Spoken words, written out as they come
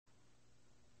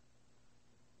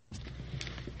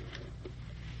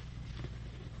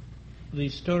The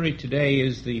story today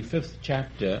is the 5th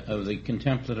chapter of the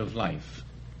contemplative life,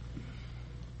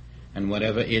 and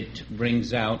whatever it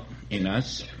brings out in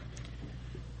us.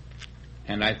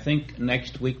 And I think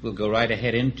next week we'll go right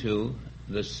ahead into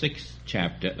the 6th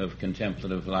chapter of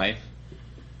contemplative life.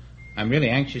 I'm really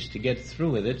anxious to get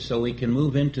through with it so we can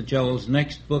move into Joel's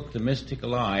next book, The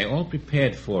Mystical Eye, all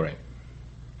prepared for it.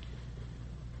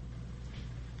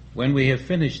 When we have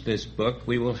finished this book,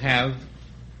 we will have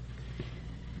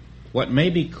what may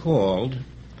be called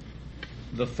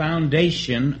the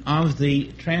foundation of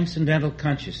the transcendental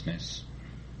consciousness.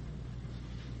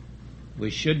 We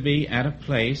should be at a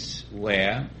place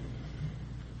where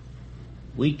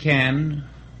we can,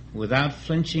 without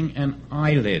flinching an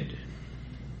eyelid,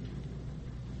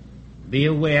 be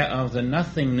aware of the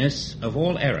nothingness of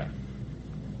all error,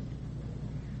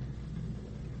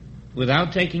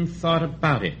 without taking thought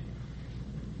about it.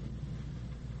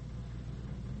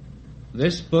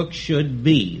 This book should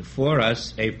be for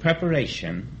us a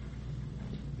preparation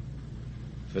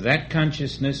for that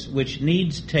consciousness which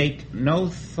needs take no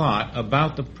thought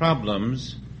about the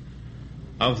problems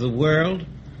of the world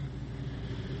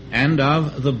and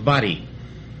of the body,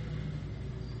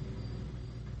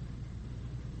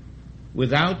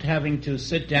 without having to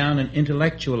sit down and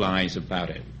intellectualize about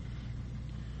it.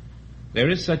 There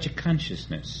is such a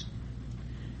consciousness.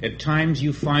 At times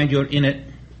you find you're in it.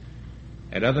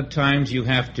 At other times you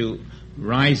have to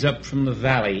rise up from the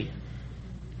valley.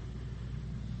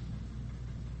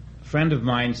 A friend of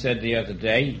mine said the other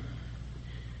day,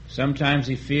 sometimes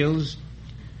he feels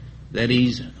that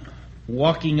he's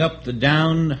walking up the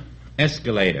down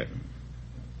escalator.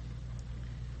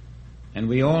 And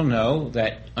we all know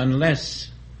that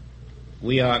unless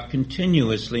we are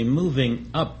continuously moving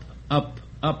up,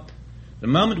 the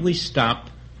moment we stop,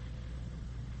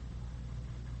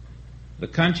 the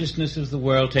consciousness of the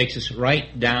world takes us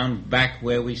right down back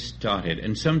where we started,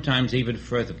 and sometimes even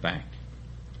further back.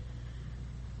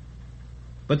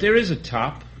 But there is a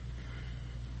top.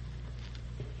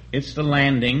 It's the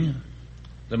landing,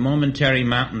 the momentary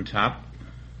mountaintop.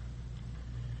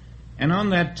 And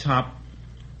on that top,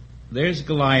 there's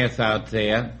Goliath out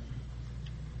there,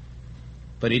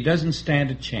 but he doesn't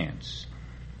stand a chance.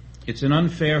 It's an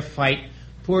unfair fight.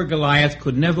 Poor Goliath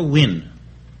could never win,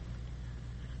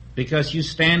 because you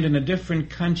stand in a different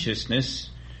consciousness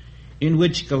in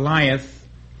which Goliath,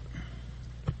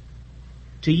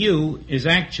 to you, is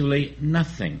actually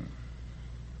nothing.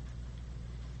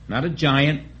 Not a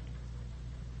giant,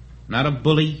 not a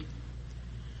bully,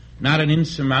 not an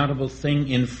insurmountable thing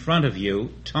in front of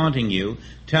you, taunting you,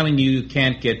 telling you you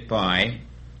can't get by.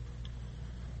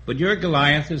 But your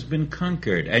Goliath has been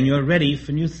conquered, and you're ready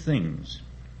for new things.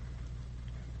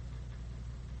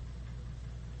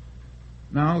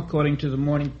 Now, according to the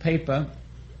morning paper,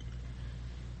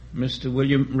 Mr.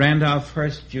 William Randolph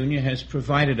Hearst, Jr. has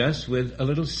provided us with a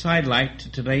little sidelight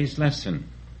to today's lesson.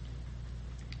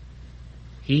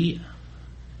 He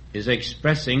is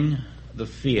expressing the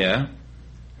fear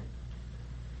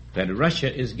that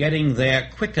Russia is getting there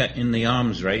quicker in the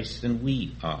arms race than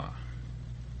we are.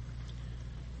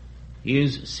 He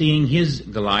is seeing his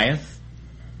Goliath,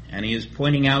 and he is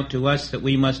pointing out to us that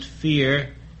we must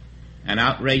fear and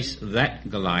outrace that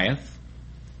Goliath.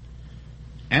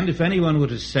 And if anyone were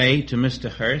to say to Mr.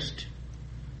 Hearst,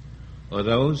 or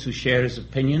those who share his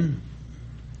opinion,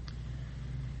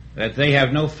 that they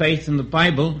have no faith in the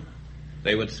Bible,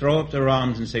 they would throw up their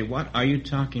arms and say, "What are you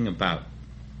talking about?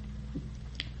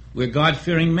 We're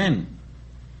God-fearing men."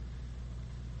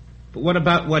 But what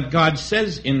about what God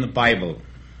says in the Bible?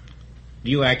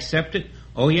 Do you accept it?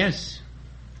 Oh, yes.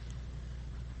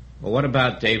 Well, what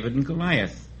about David and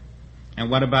Goliath? And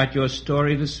what about your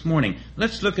story this morning?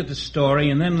 Let's look at the story,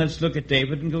 and then let's look at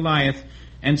David and Goliath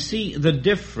and see the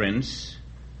difference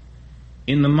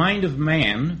in the mind of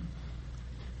man,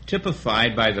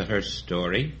 typified by the Hearst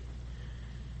story,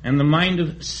 and the mind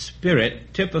of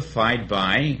spirit, typified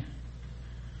by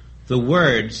the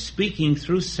word speaking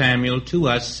through Samuel to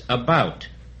us about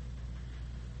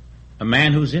a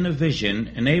man who's in a vision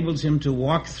enables him to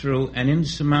walk through an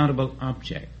insurmountable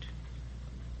object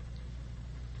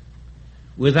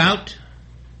without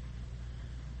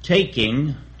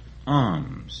taking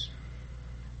arms.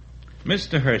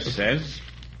 Mr. Hearst says,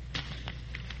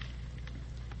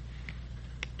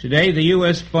 today the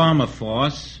U.S. bomber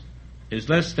force is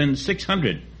less than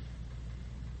 600.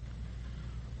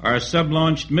 Our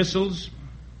sub-launched missiles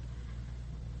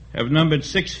have numbered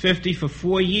 650 for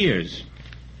 4 years,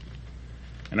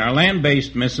 and our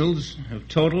land-based missiles have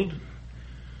totaled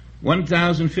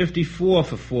 1,054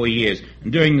 for 4 years.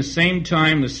 And during the same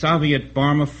time, the Soviet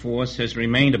bomber force has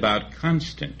remained about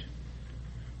constant.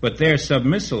 but their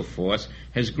submissile force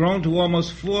has grown to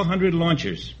almost 400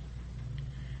 launchers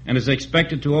and is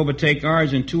expected to overtake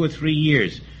ours in 2 or 3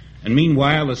 years. And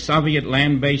meanwhile, the Soviet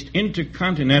land-based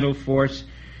intercontinental force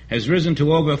has risen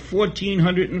to over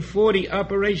 1,440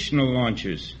 operational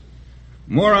launchers.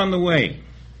 More on the way.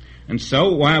 And so,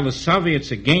 while the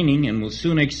Soviets are gaining and will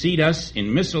soon exceed us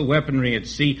in missile weaponry at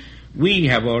sea, we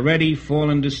have already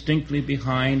fallen distinctly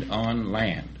behind on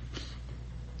land.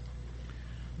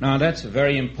 Now, that's a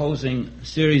very imposing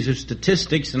series of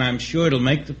statistics, and I'm sure it'll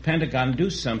make the Pentagon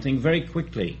do something very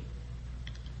quickly.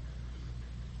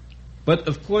 But,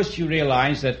 of course, you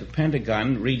realize that the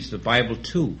Pentagon reads the Bible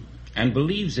too and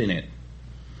believes in it.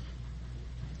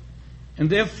 And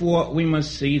therefore, we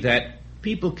must see that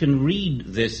people can read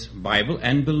this Bible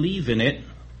and believe in it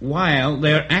while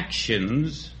their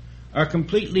actions are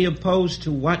completely opposed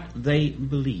to what they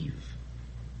believe.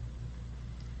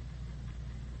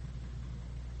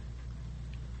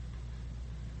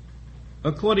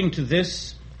 According to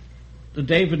this, the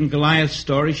David and Goliath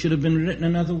story should have been written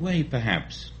another way,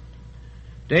 perhaps.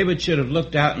 David should have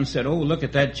looked out and said, "Oh, look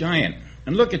at that giant,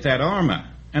 and look at that armor,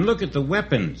 and look at the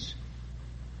weapons.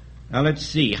 Now let's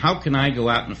see, how can I go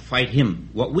out and fight him?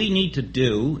 What we need to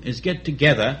do is get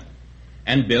together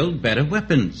and build better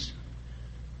weapons.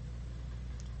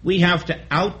 We have to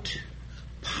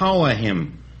outpower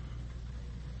him,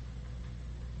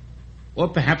 or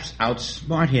perhaps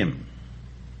outsmart him.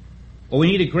 Or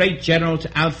we need a great general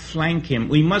to outflank him.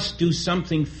 We must do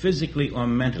something physically or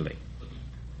mentally."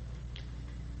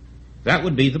 That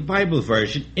would be the Bible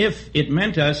version if it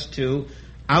meant us to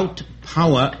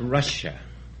outpower Russia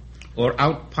or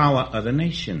outpower other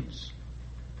nations.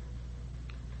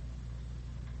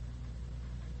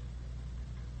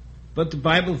 But the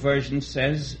Bible version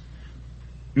says,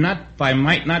 "Not by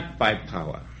might, not by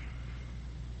power,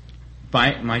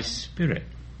 by my Spirit."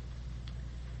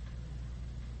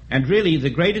 And really, the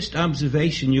greatest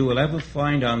observation you will ever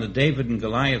find on the David and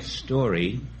Goliath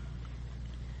story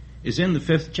is in the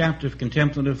 5th chapter of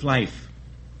Contemplative Life.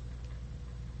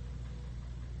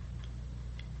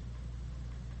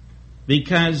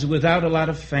 Because without a lot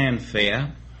of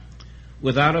fanfare,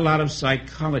 without a lot of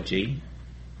psychology,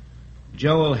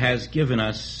 Joel has given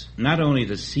us not only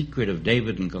the secret of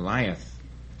David and Goliath,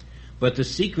 but the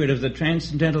secret of the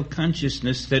transcendental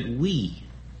consciousness that we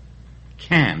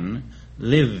can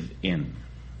live in.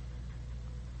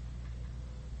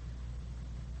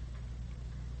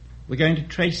 We're going to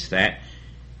trace that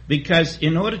because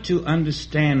in order to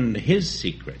understand his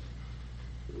secret,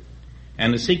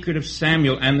 and the secret of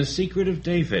Samuel, and the secret of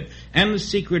David, and the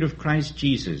secret of Christ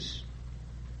Jesus,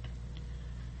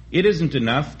 it isn't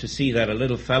enough to see that a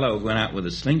little fellow went out with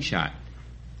a slingshot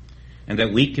and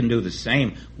that we can do the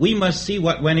same. We must see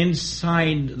what went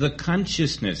inside the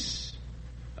consciousness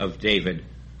of David.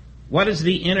 What is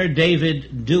the inner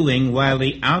David doing while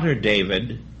the outer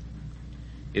David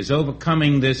is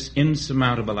overcoming this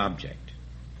insurmountable object?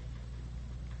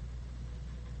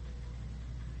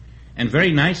 And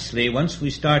very nicely, once we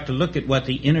start to look at what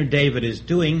the inner David is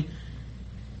doing,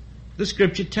 the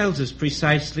Scripture tells us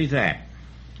precisely that.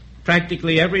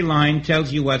 Practically every line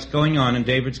tells you what's going on in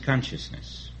David's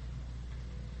consciousness.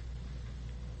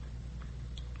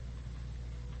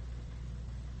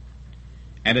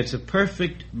 And it's a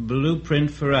perfect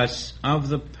blueprint for us of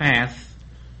the path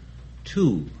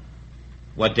to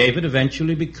what David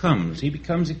eventually becomes. He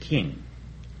becomes a king.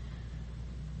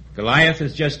 Goliath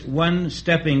is just one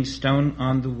stepping stone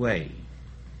on the way.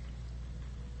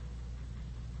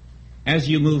 As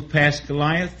you move past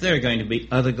Goliath, there are going to be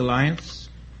other Goliaths.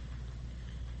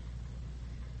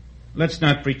 Let's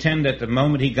not pretend that the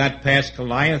moment he got past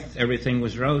Goliath, everything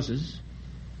was roses.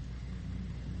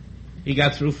 He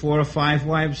got through 4 or 5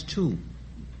 wives too.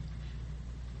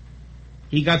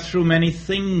 He got through many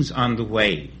things on the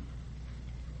way,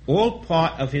 all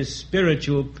part of his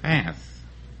spiritual path.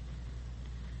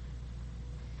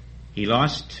 He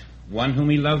lost one whom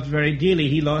he loved very dearly.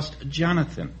 He lost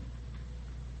Jonathan.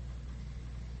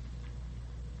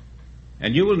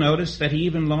 And you will notice that he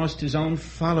even lost his own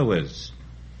followers.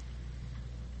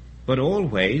 But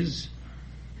always,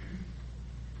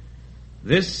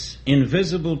 this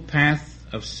invisible path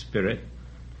of spirit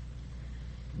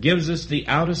gives us the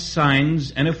outer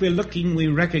signs, and if we're looking, we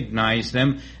recognize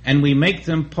them, and we make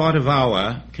them part of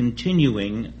our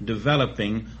continuing,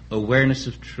 developing awareness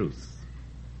of truth.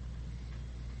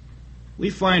 We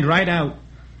find right out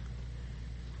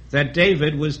that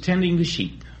David was tending the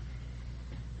sheep.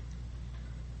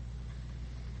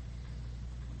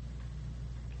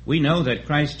 We know that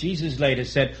Christ Jesus later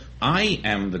said, "I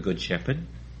am the good shepherd.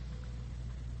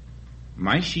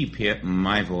 My sheep hear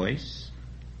my voice."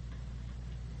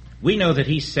 We know that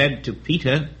he said to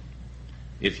Peter,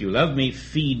 "If you love me,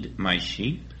 feed my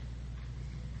sheep."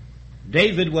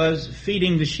 David was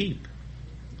feeding the sheep,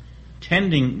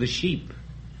 tending the sheep.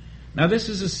 Now this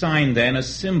is a sign then, a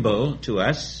symbol to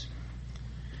us,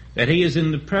 that he is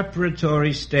in the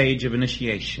preparatory stage of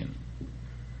initiation.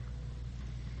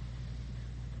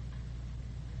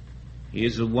 He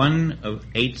is the one of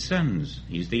 8 sons.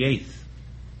 He's the 8th.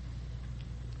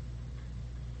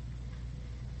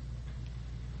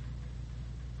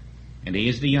 And he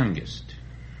is the youngest.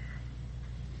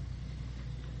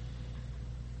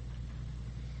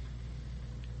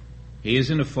 He is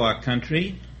in a far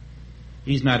country.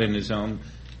 He's not in his own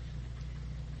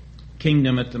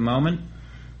kingdom at the moment.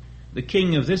 The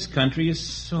king of this country is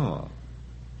Saul,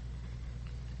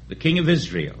 the king of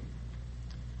Israel.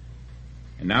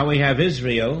 And now we have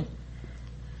Israel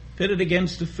pitted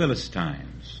against the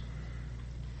Philistines.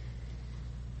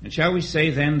 And shall we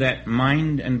say then that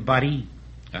mind and body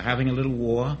are having a little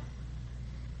war?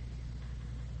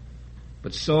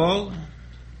 But Saul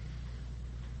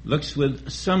looks with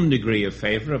some degree of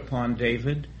favor upon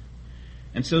David,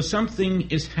 and so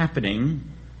something is happening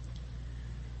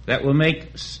that will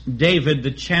make David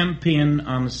the champion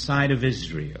on the side of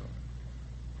Israel,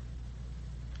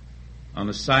 on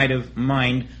the side of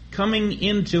mind, coming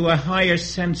into a higher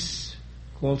sense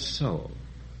called soul.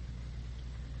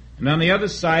 And on the other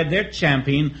side, their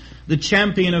champion, the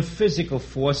champion of physical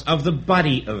force, of the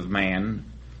body of man,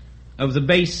 of the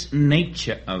base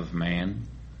nature of man,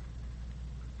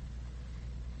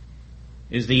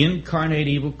 is the incarnate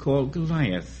evil called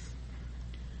Goliath.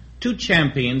 2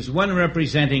 champions, one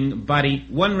representing body,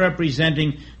 one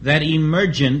representing that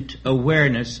emergent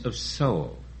awareness of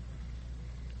soul,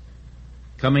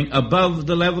 coming above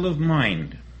the level of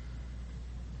mind.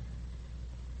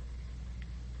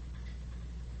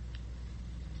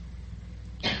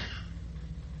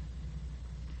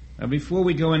 Now, before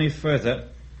we go any further,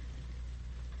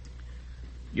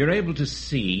 you're able to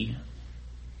see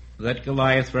that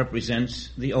Goliath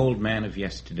represents the old man of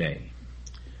yesterday.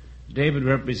 David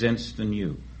represents the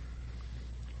new.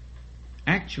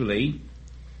 Actually,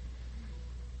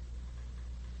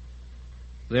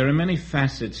 there are many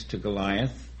facets to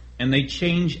Goliath, and they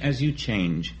change as you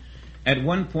change. At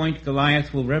one point,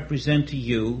 Goliath will represent to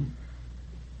you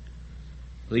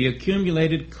the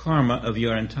accumulated karma of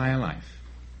your entire life,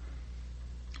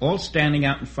 all standing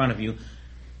out in front of you,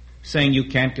 saying you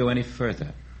can't go any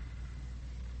further.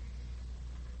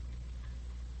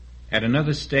 At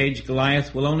another stage,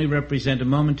 Goliath will only represent a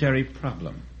momentary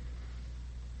problem.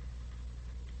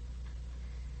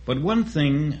 But one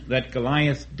thing that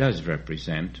Goliath does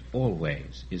represent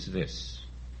always is this.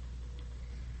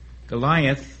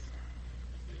 Goliath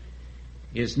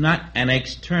is not an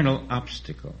external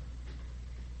obstacle.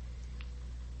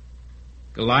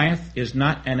 Goliath is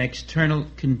not an external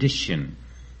condition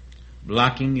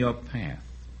blocking your path.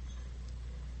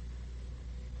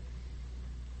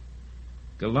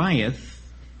 Goliath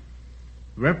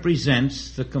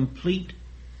represents the complete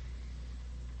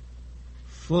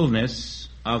fullness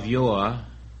of your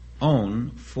own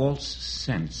false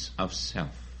sense of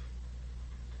self.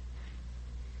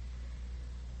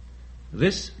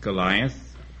 This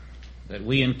Goliath that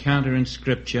we encounter in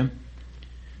Scripture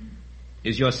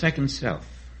is your second self.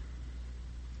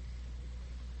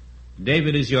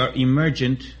 David is your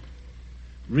emergent,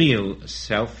 real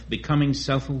self, becoming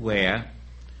self-aware,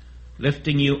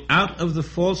 lifting you out of the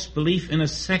false belief in a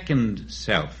second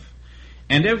self.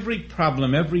 And every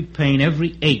problem, every pain,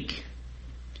 every ache,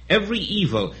 every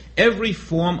evil, every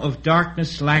form of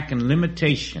darkness, lack, and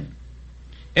limitation,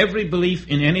 every belief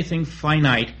in anything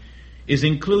finite is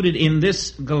included in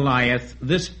this Goliath,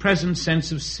 this present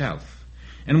sense of self.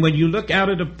 And when you look out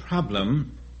at a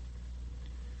problem,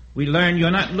 we learn you're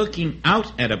not looking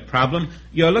out at a problem,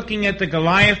 you're looking at the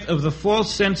Goliath of the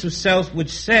false sense of self, which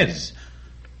says,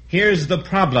 here's the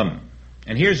problem,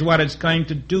 and here's what it's going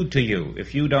to do to you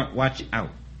if you don't watch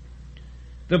out.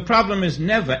 The problem is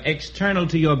never external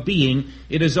to your being.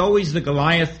 It is always the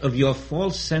Goliath of your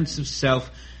false sense of self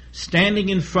standing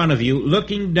in front of you,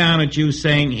 looking down at you,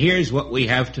 saying, here's what we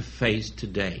have to face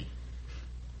today.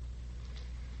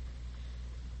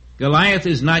 Goliath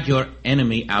is not your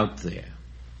enemy out there.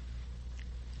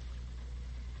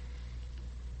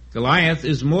 Goliath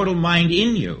is mortal mind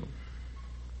in you,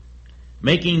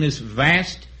 making this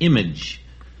vast image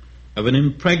of an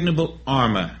impregnable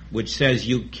armor which says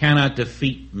you cannot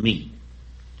defeat me.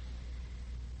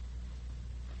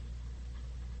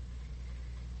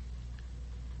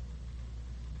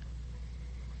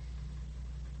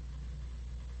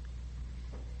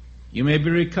 You may be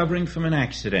recovering from an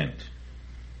accident,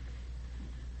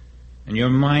 And your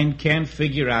mind can't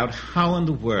figure out how in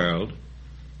the world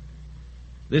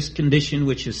this condition,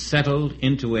 which is settled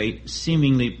into a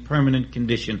seemingly permanent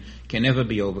condition, can ever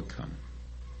be overcome.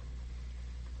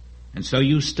 And so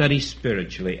you study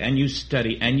spiritually, and you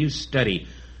study, and you study.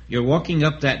 You're walking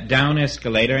up that down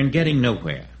escalator and getting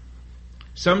nowhere.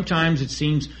 Sometimes it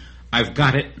seems, I've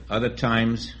got it. Other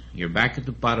times, you're back at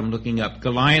the bottom looking up.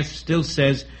 Goliath still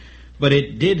says, but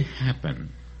it did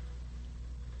happen.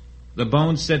 The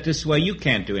bones said this way, you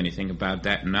can't do anything about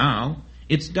that now.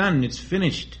 It's done, it's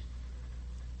finished.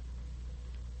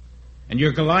 And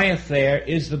your Goliath there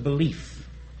is the belief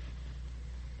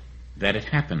that it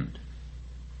happened.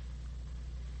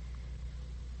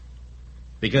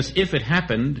 Because if it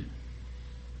happened,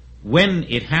 when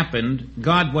it happened,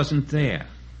 God wasn't there.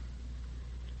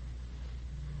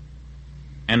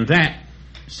 And that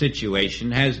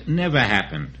situation has never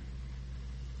happened.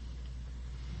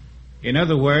 In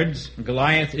other words,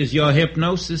 Goliath is your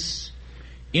hypnosis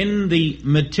in the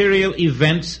material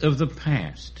events of the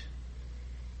past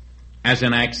as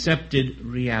an accepted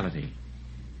reality.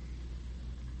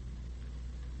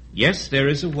 Yes, there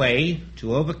is a way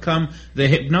to overcome the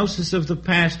hypnosis of the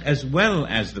past as well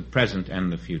as the present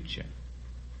and the future.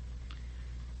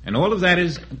 And all of that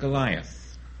is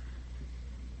Goliath.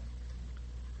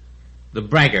 The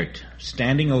braggart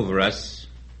standing over us,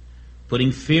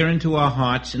 putting fear into our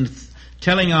hearts and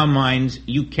telling our minds,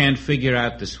 you can't figure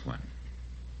out this one.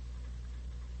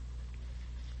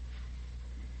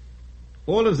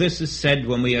 All of this is said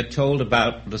when we are told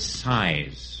about the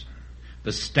size,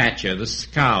 the stature, the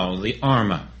scowl, the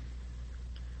armor,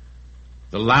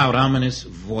 the loud, ominous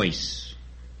voice.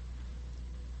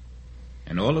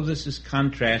 And all of this is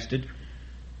contrasted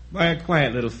by a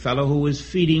quiet little fellow who was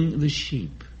feeding the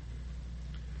sheep.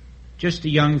 Just a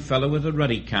young fellow with a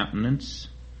ruddy countenance,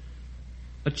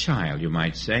 a child, you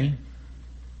might say.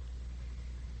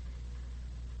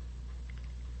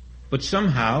 But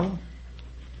somehow,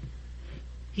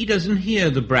 he doesn't hear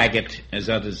the braggart as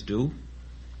others do.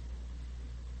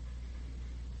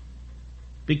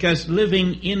 Because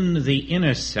living in the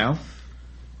inner self,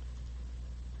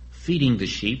 feeding the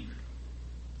sheep,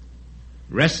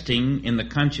 resting in the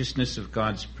consciousness of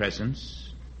God's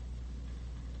presence,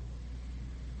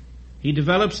 he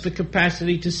develops the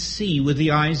capacity to see with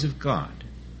the eyes of God.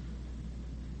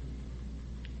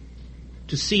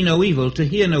 To see no evil, to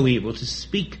hear no evil, to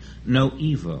speak no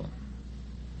evil.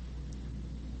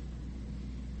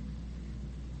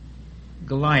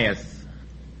 Goliath,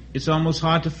 it's almost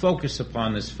hard to focus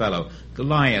upon this fellow.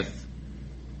 Goliath,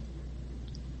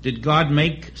 did God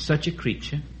make such a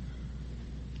creature?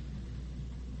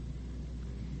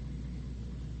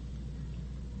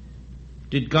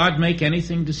 Did God make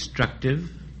anything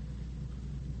destructive?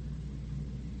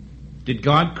 Did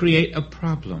God create a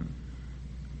problem?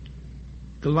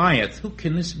 Goliath, who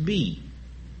can this be?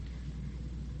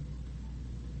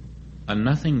 A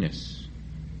nothingness,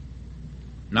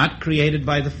 not created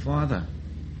by the Father.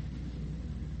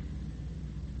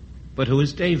 But who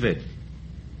is David?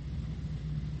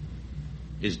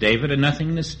 Is David a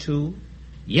nothingness too?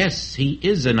 Yes, he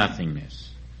is a nothingness.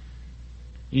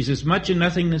 He's as much a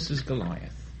nothingness as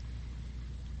Goliath.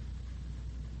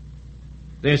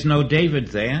 There's no David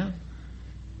there.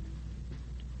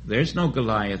 There's no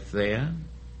Goliath there.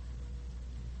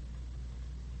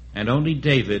 And only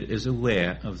David is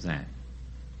aware of that.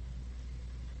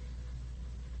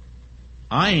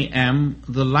 I am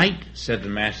the light, said the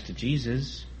Master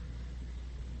Jesus.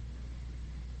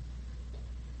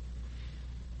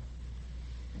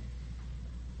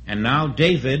 And now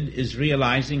David is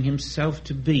realizing himself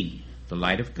to be the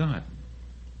light of God.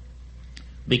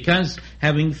 Because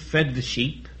having fed the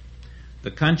sheep,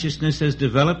 the consciousness has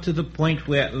developed to the point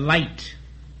where light,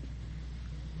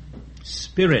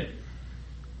 spirit,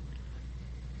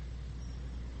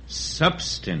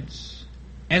 substance,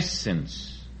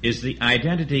 essence is the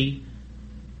identity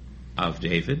of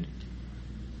David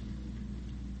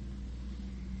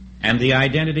and the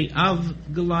identity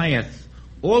of Goliath.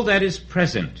 All that is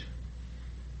present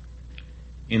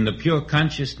in the pure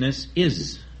consciousness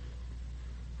is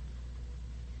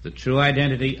the true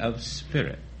identity of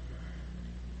spirit.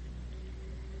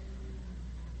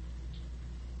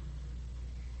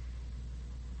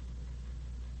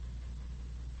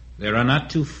 There are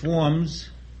not two forms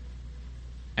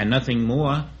and nothing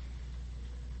more.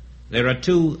 There are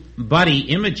two body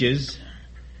images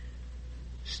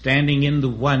standing in the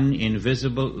one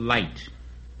invisible light.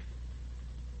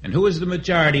 And who is the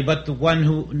majority but the one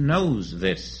who knows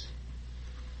this?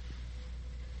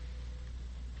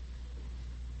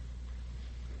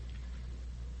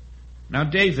 Now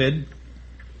David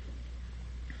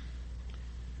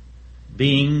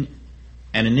being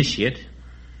an initiate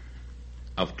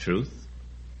of truth,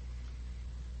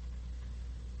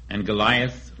 and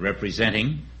Goliath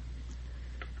representing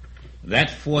that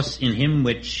force in him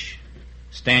which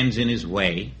stands in his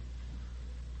way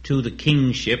to the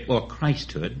kingship or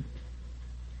Christhood,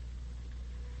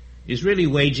 is really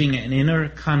waging an inner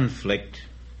conflict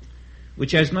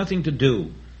which has nothing to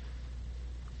do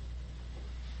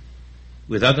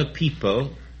with other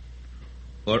people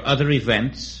or other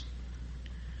events.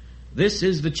 This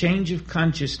is the change of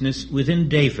consciousness within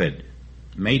David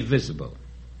made visible.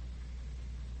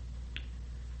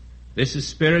 This is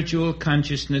spiritual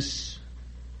consciousness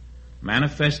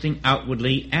manifesting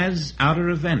outwardly as outer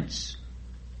events.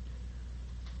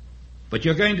 But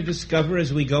you're going to discover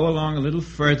as we go along a little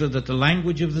further that the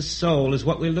language of the soul is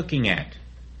what we're looking at.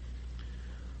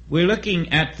 We're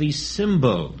looking at these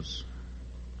symbols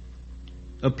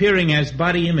appearing as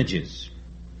body images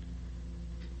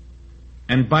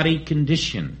and body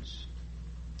conditions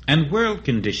and world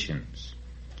conditions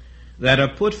that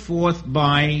are put forth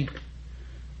by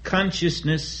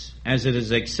consciousness as it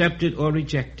is accepted or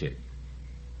rejected.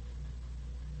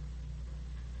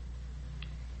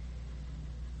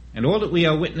 And all that we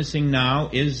are witnessing now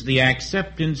is the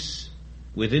acceptance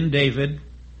within David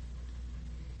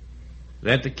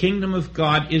that the kingdom of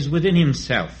God is within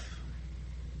himself.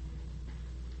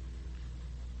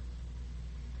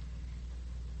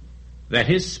 That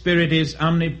his spirit is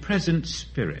omnipresent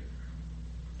spirit.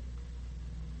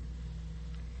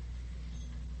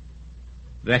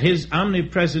 That his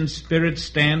omnipresent spirit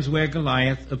stands where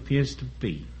Goliath appears to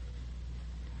be.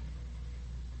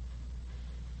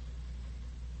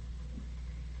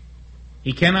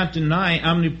 He cannot deny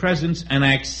omnipresence and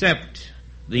accept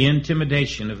the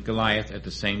intimidation of Goliath at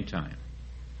the same time.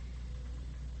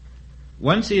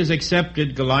 Once he has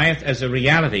accepted Goliath as a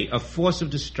reality, a force of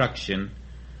destruction,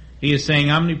 he is saying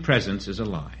omnipresence is a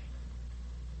lie.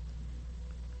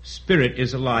 Spirit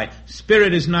is a lie.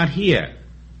 Spirit is not here.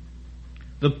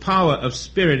 The power of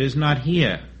spirit is not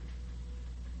here.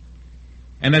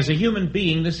 And as a human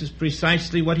being, this is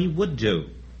precisely what he would do.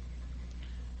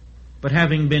 But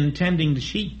having been tending the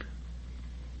sheep,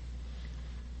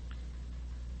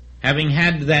 having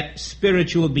had that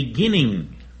spiritual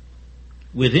beginning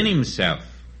within himself,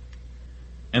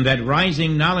 and that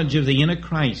rising knowledge of the inner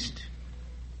Christ,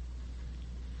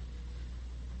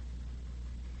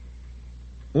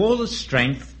 all the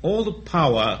strength, all the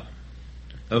power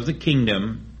of the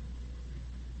kingdom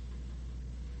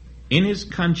in his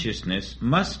consciousness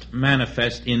must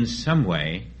manifest in some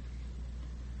way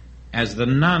as the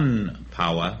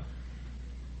non-power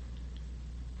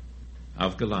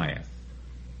of Goliath.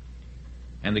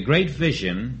 And the great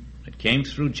vision that came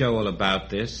through Joel about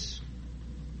this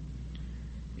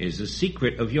is the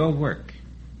secret of your work.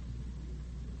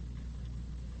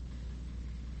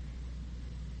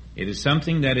 It is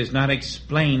something that is not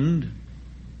explained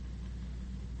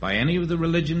by any of the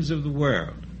religions of the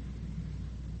world,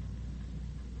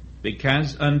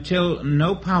 because until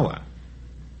no power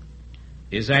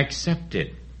is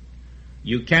accepted,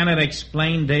 you cannot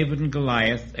explain David and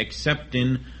Goliath except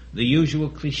in the usual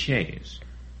cliches.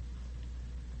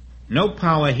 No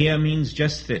power here means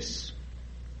just this: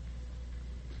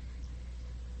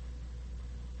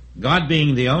 God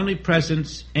being the only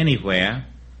presence anywhere,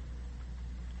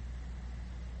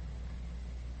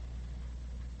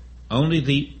 only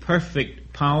the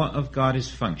perfect power of God is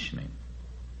functioning.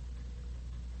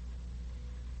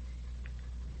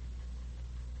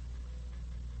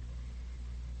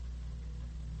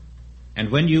 And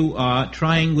when you are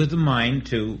trying with the mind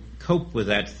to cope with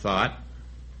that thought,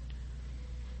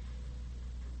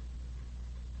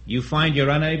 you find you're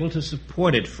unable to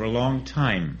support it for a long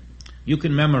time. You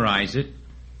can memorize it,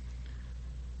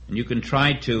 and you can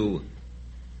try to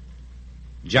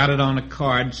jot it on a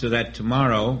card so that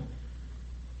tomorrow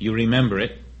you remember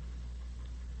it.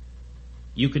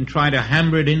 You can try to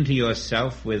hammer it into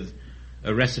yourself with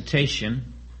a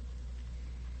recitation,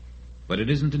 but it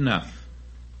isn't enough.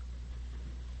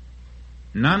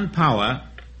 Non-power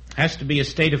has to be a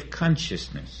state of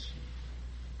consciousness,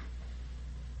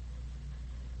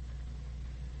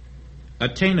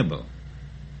 attainable,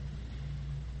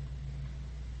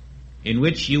 in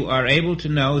which you are able to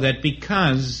know that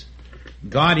because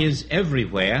God is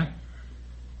everywhere,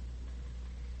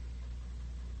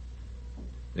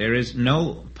 there is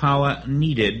no power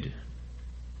needed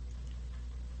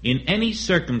in any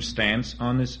circumstance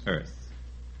on this earth.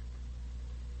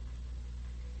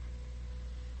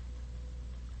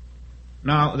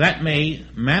 Now, that may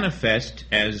manifest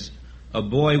as a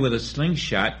boy with a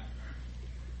slingshot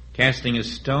casting a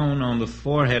stone on the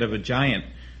forehead of a giant.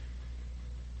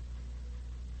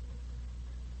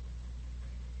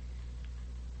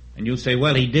 And you'll say,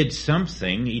 well, he did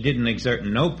something. He didn't exert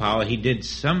no power. He did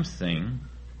something.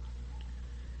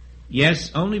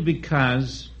 Yes, only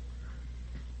because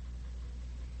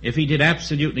if he did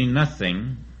absolutely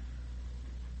nothing,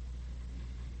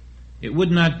 it would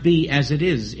not be as it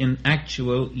is in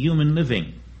actual human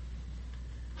living.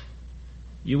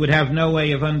 You would have no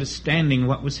way of understanding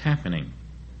what was happening.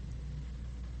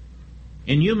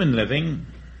 In human living,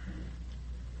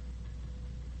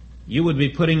 you would be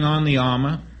putting on the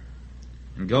armor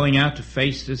and going out to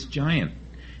face this giant.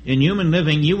 In human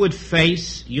living, you would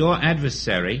face your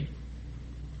adversary,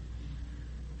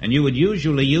 and you would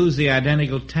usually use the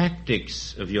identical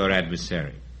tactics of your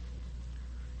adversary.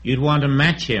 You'd want to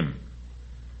match him,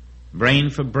 brain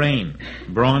for brain,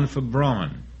 brawn for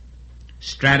brawn,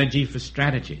 strategy for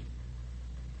strategy.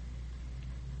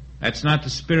 That's not the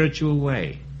spiritual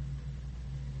way.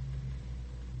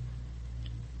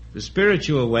 The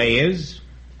spiritual way is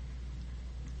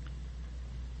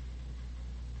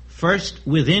first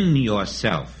within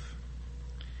yourself.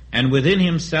 And within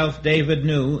himself, David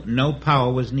knew no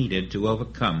power was needed to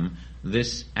overcome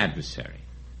this adversary.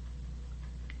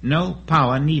 No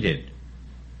power needed.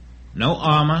 No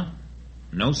armor,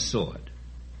 no sword.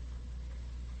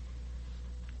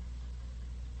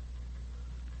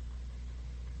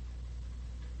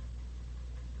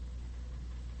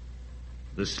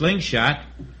 The slingshot,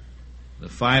 the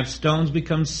 5 stones,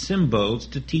 become symbols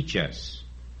to teach us.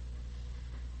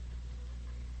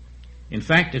 In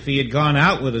fact, if he had gone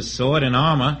out with a sword and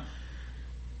armor,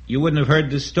 you wouldn't have heard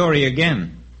this story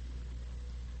again.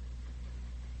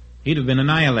 He'd have been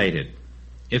annihilated.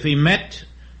 If he met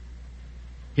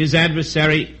his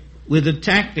adversary with the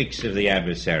tactics of the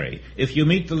adversary, if you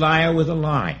meet the liar with a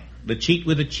lie, the cheat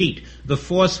with a cheat, the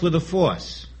force with a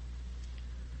force,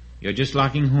 you're just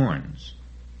locking horns.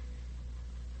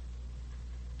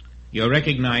 You're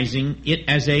recognizing it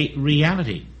as a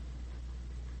reality.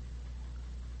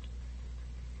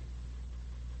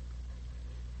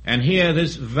 And here,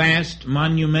 this vast,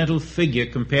 monumental figure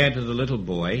compared to the little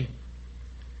boy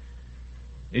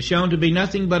is shown to be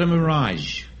nothing but a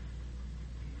mirage.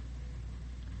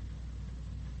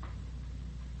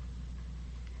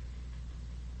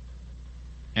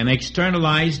 An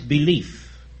externalized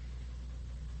belief.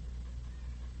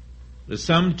 The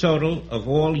sum total of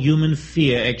all human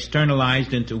fear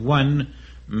externalized into one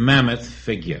mammoth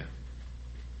figure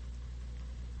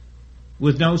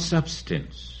with no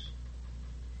substance.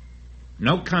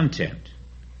 No content,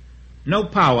 no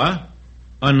power,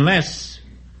 unless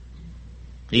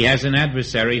he has an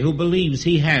adversary who believes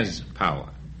he has power.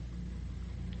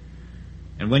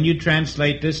 And when you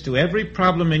translate this to every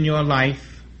problem in your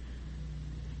life,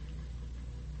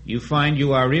 you find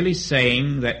you are really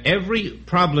saying that every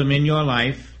problem in your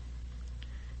life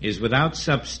is without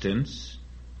substance,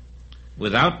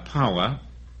 without power,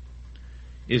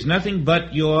 is nothing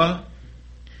but your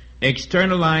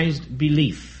externalized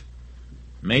belief,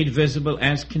 made visible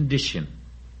as condition,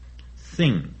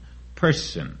 thing,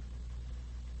 person,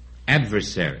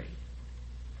 adversary,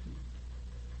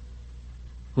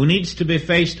 who needs to be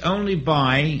faced only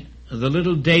by the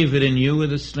little David in you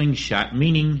with a slingshot,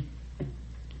 meaning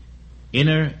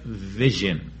inner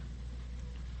vision.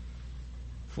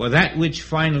 For that which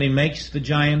finally makes the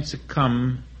giant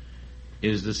succumb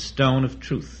is the stone of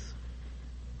truth.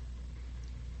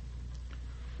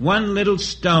 One little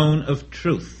stone of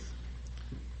truth,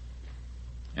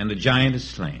 and the giant is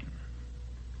slain.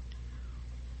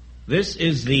 This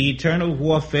is the eternal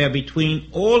warfare between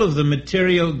all of the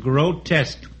material,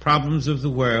 grotesque problems of the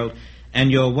world and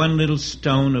your one little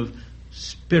stone of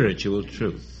spiritual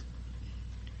truth.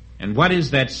 And what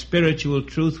is that spiritual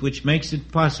truth which makes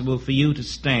it possible for you to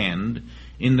stand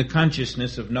in the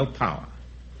consciousness of no power?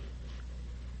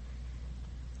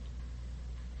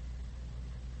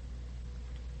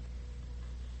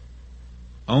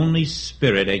 Only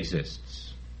spirit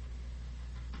exists.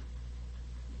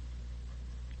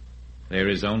 There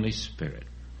is only spirit.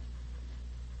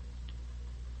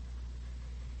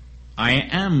 I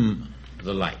am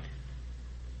the light.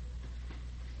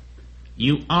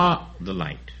 You are the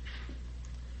light.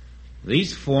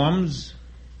 These forms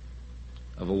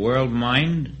of a world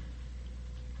mind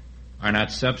are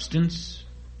not substance.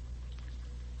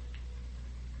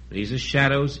 These are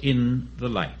shadows in the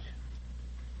light.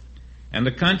 And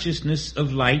the consciousness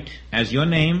of light as your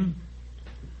name,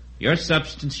 your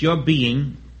substance, your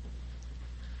being,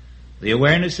 the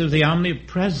awareness of the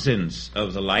omnipresence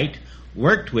of the light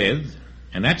worked with,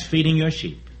 and that's feeding your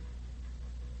sheep,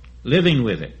 living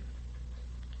with it.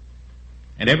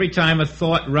 And every time a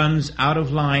thought runs out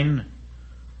of line,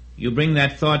 you bring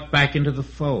that thought back into the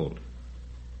fold.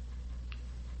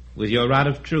 with your rod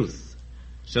of truth,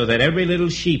 so that every little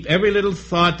sheep, every little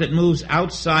thought that moves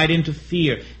outside into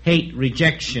fear, hate,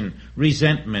 rejection,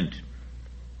 resentment,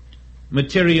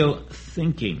 material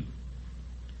thinking,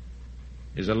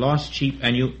 is a lost sheep,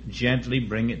 and you gently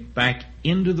bring it back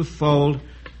into the fold.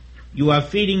 You are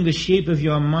feeding the sheep of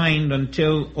your mind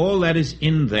until all that is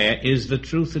in there is the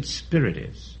truth that spirit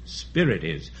is. Spirit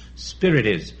is. Spirit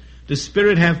is. Does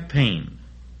spirit have pain?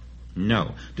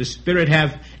 No. Does spirit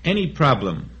have any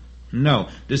problem? No.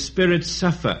 Does spirit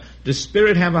suffer? Does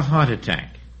spirit have a heart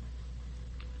attack?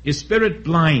 Is spirit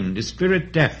blind? Is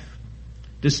spirit deaf?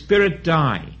 Does spirit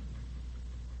die?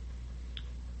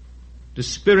 Does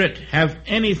spirit have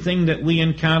anything that we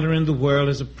encounter in the world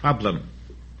as a problem?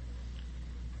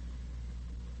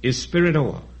 Is spirit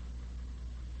all?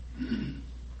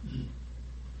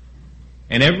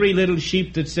 And every little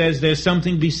sheep that says there's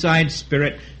something besides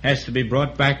spirit has to be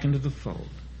brought back into the fold,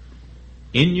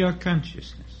 in your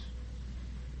consciousness.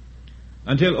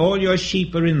 Until all your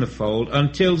sheep are in the fold,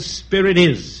 until spirit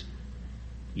is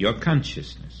your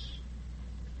consciousness.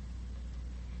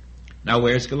 Now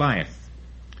where's Goliath?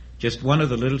 Just one of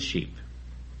the little sheep.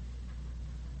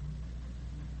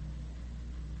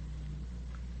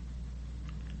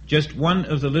 Just one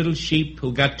of the little sheep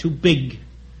who got too big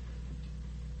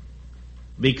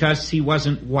because he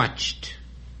wasn't watched.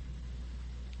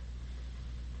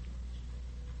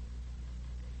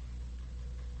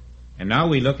 And now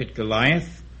we look at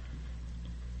Goliath.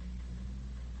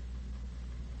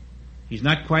 He's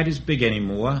not quite as big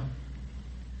anymore.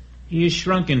 He is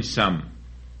shrunken some.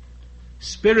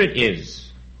 Spirit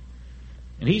is.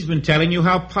 And he's been telling you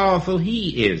how powerful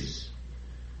he is.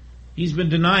 He's been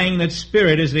denying that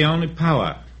spirit is the only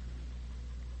power.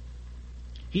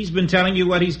 He's been telling you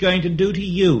what he's going to do to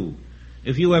you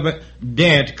if you ever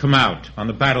dare to come out on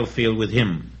the battlefield with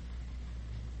him.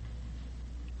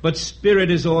 But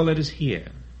spirit is all that is here.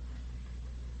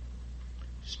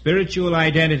 Spiritual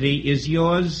identity is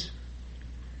yours,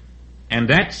 and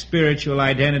that spiritual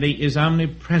identity is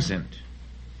omnipresent.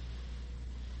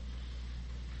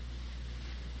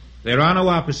 There are no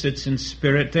opposites in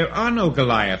spirit. There are no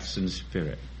Goliaths in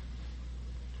spirit.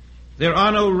 There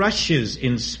are no rushes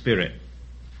in spirit.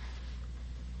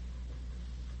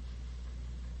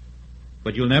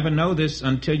 But you'll never know this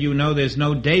until you know there's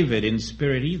no David in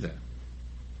spirit either.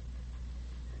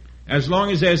 As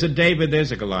long as there's a David,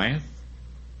 there's a Goliath.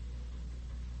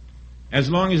 As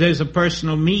long as there's a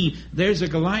personal me, there's a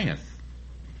Goliath.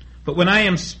 But when I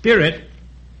am spirit,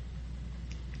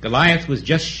 Goliath was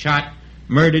just shot,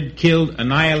 murdered, killed,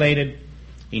 annihilated.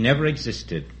 He never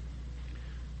existed.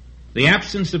 The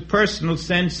absence of personal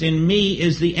sense in me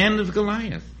is the end of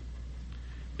Goliath,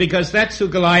 because that's who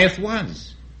Goliath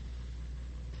was.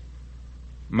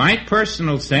 My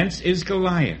personal sense is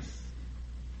Goliath.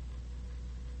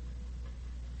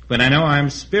 When I know I'm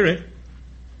spirit,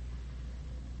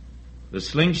 the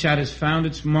slingshot has found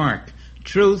its mark.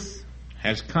 Truth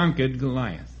has conquered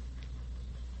Goliath.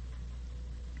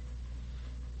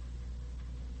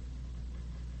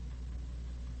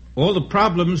 All the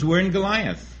problems were in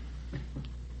Goliath.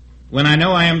 When I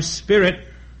know I am spirit,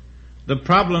 the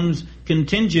problems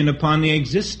contingent upon the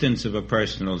existence of a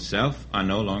personal self are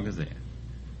no longer there.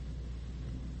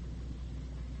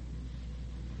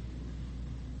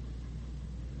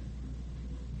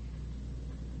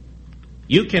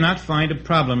 You cannot find a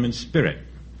problem in spirit.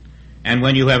 And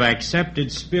when you have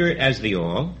accepted spirit as the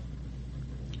all,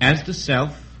 as the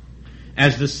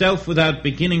self without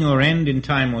beginning or end in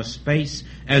time or space,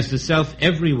 as the self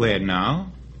everywhere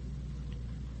now,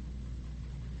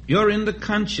 you're in the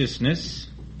consciousness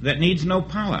that needs no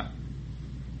power.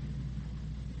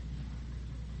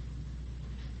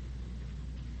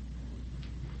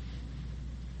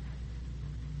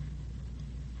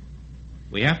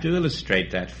 We have to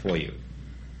illustrate that for you.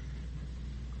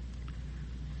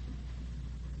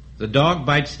 The dog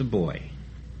bites the boy.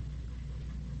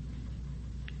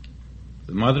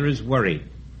 The mother is worried.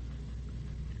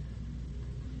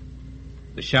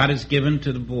 The shot is given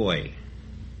to the boy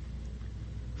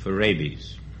for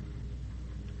rabies.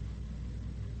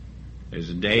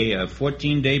 There's a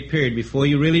 14-day period before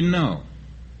you really know.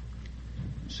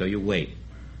 So you wait.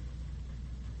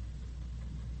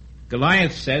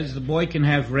 Goliath says the boy can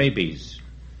have rabies.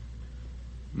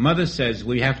 Mother says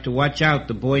we have to watch out,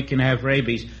 the boy can have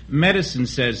rabies. Medicine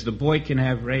says the boy can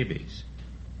have rabies.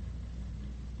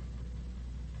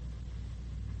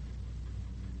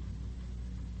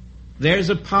 There's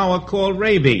a power called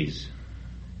rabies,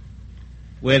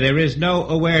 where there is no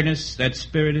awareness that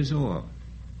spirit is all.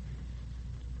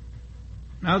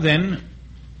 Now then,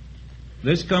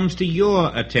 this comes to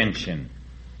your attention.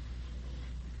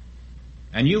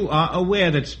 And you are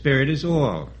aware that spirit is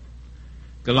all.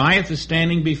 Goliath is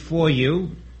standing before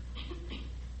you.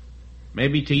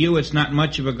 Maybe to you it's not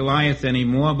much of a Goliath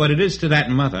anymore, but it is to that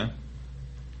mother.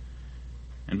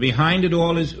 And behind it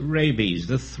all is rabies,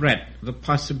 the threat, the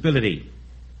possibility.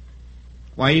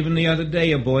 Why, even the other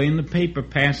day a boy in the paper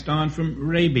passed on from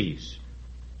rabies.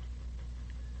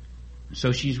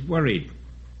 So she's worried.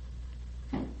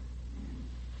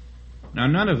 Now,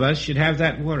 none of us should have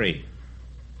that worry.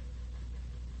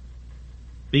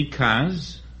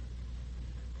 Because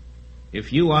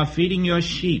if you are feeding your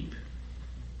sheep,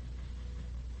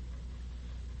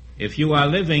 if you are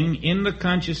living in the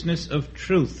consciousness of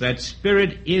truth, that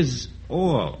spirit is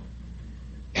all,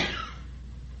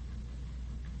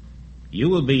 you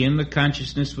will be in the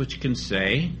consciousness which can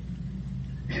say,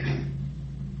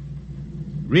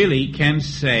 really can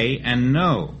say and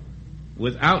know,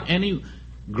 without any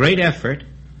great effort,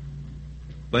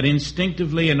 but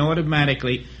instinctively and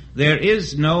automatically, there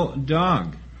is no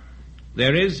dog,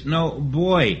 there is no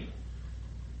boy,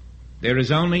 there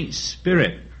is only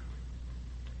spirit.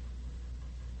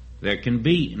 There can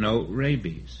be no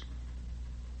rabies.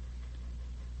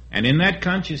 And in that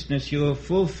consciousness you have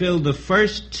fulfilled the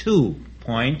first 2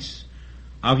 points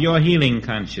of your healing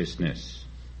consciousness.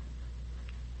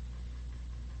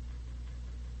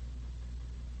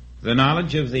 The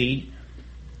knowledge of the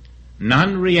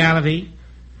non-reality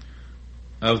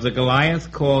of the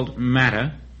Goliath called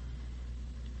matter,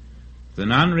 the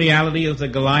non-reality of the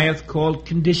Goliath called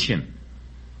condition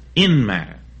in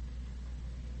matter.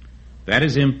 That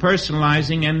is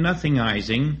impersonalizing and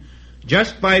nothingizing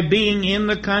just by being in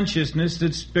the consciousness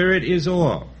that spirit is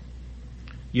all.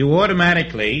 You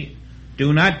automatically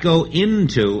do not go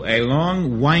into a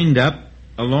long wind-up,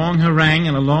 a long harangue,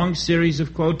 and a long series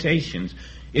of quotations.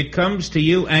 It comes to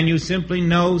you and you simply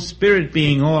know, spirit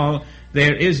being all,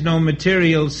 there is no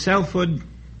material selfhood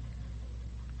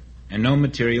and no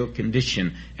material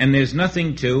condition. And there's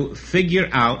nothing to figure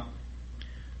out.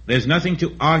 There's nothing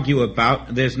to argue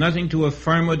about. There's nothing to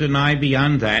affirm or deny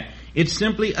beyond that. It's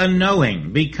simply a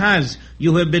knowing, because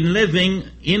you have been living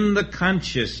in the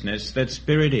consciousness that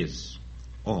spirit is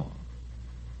all.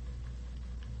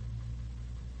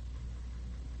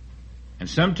 And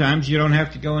sometimes you don't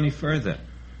have to go any further.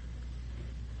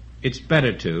 It's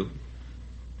better to.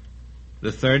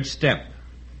 The third step.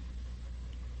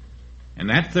 And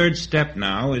that third step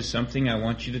now is something I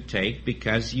want you to take,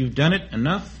 because you've done it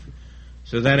enough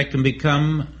so that it can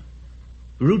become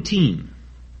routine.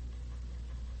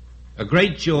 A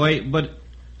great joy, but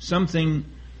something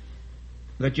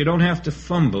that you don't have to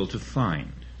fumble to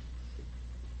find.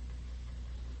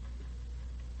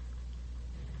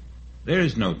 There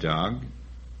is no dog.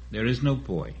 There is no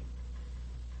boy.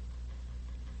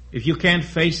 If you can't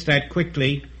face that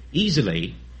quickly,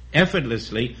 easily,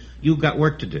 effortlessly, you've got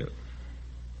work to do.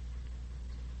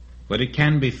 But it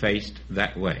can be faced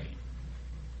that way.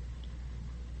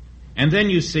 And then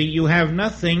you see you have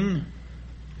nothing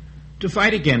to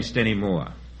fight against anymore.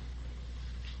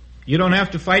 You don't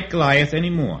have to fight Goliath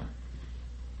anymore.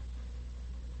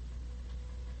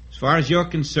 As far as you're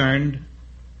concerned,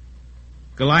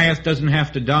 Goliath doesn't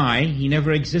have to die. He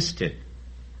never existed.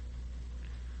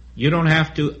 You don't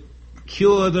have to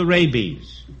cure the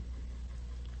rabies.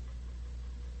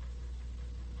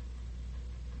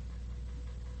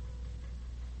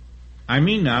 I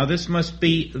mean now, this must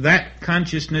be that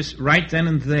consciousness right then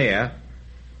and there,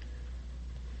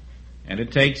 and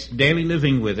it takes daily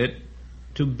living with it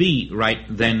to be right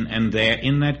then and there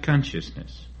in that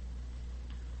consciousness.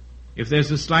 If there's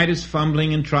the slightest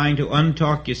fumbling in trying to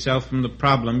untalk yourself from the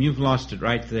problem, you've lost it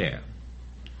right there.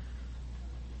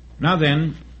 Now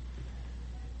then,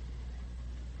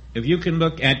 if you can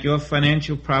look at your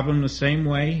financial problem the same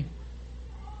way,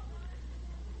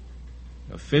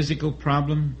 a physical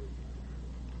problem,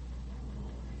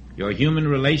 your human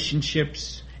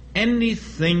relationships,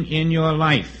 anything in your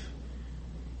life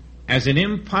as an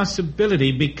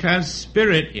impossibility, because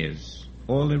spirit is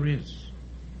all there is.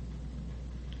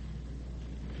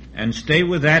 And stay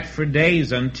with that for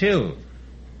days until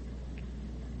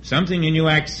something in you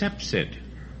accepts it.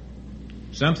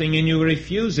 Something in you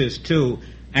refuses to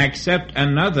accept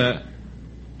another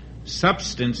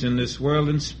substance in this world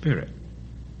and spirit.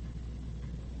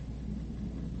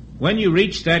 When you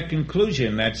reach that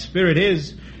conclusion that spirit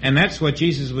is, and that's what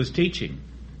Jesus was teaching,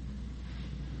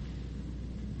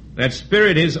 that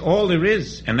spirit is all there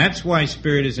is, and that's why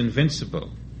spirit is invincible.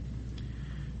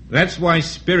 That's why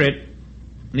spirit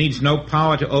needs no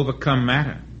power to overcome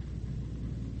matter.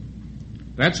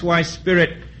 That's why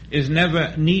spirit is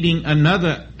never needing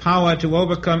another power to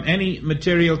overcome any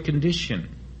material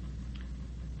condition.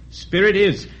 Spirit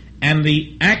is, And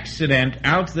the accident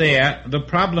out there, the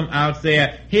problem out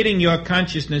there, hitting your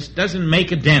consciousness doesn't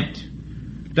make a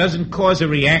dent, doesn't cause a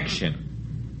reaction.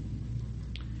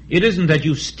 It isn't that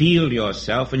you steel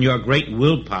yourself and your great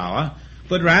willpower,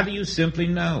 but rather you simply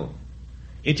know.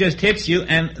 It just hits you,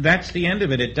 and that's the end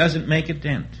of it. It doesn't make a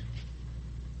dent.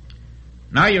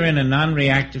 Now you're in a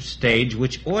non-reactive stage,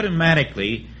 which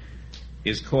automatically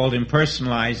is called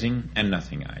impersonalizing and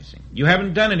nothingizing. You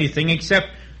haven't done anything except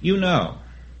you know.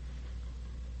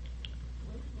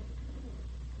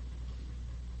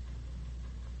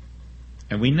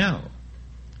 And we know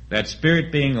that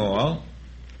spirit being all,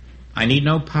 I need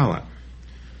no power.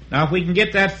 Now, if we can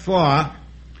get that far,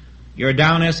 your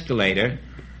down escalator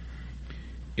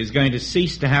is going to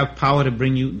cease to have power to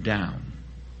bring you down.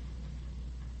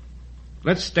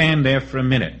 Let's stand there for a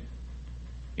minute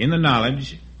in the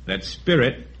knowledge that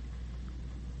spirit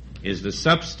is the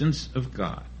substance of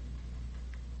God,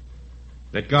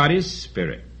 that God is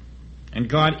spirit, and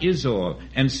God is all,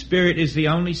 and spirit is the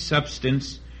only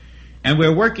substance. And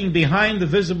we're working behind the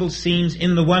visible scenes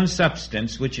in the one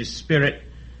substance, which is spirit,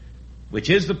 which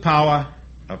is the power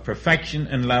of perfection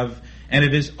and love, and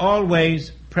it is always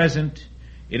present.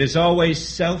 It is always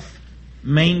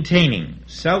self-maintaining,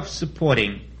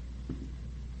 self-supporting.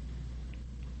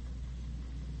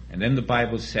 And then the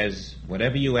Bible says,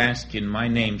 whatever you ask in my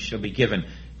name shall be given.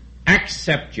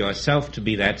 Accept yourself to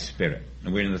be that spirit.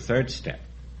 And we're in the third step.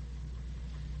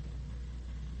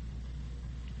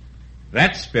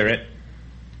 That spirit,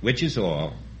 which is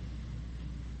all,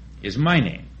 is my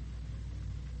name,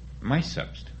 my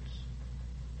substance.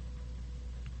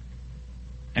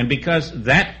 And because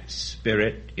that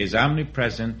spirit is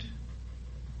omnipresent,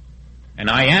 and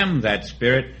I am that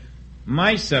spirit,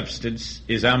 my substance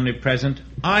is omnipresent,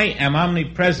 I am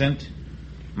omnipresent,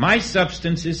 my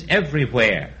substance is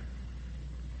everywhere.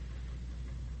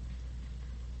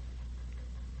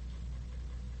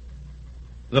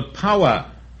 The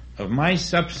power of my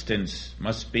substance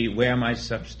must be where my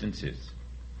substance is.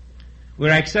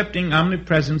 We're accepting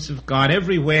omnipresence of God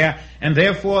everywhere, and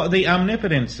therefore the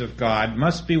omnipotence of God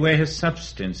must be where his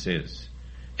substance is.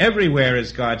 Everywhere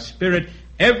is God's spirit,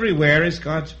 everywhere is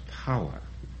God's power.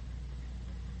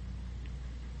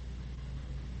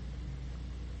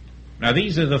 Now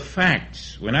these are the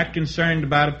facts. We're not concerned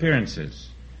about appearances.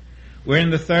 We're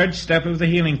in the third step of the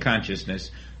healing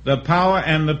consciousness. The power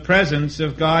and the presence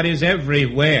of God is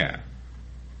everywhere.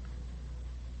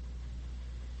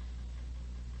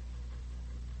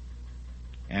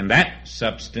 And that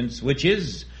substance, which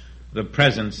is the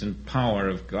presence and power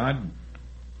of God,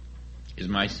 is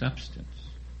my substance.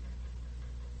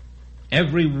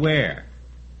 Everywhere.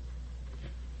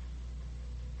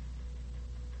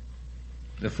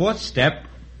 The fourth step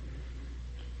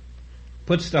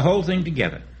puts the whole thing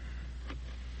together.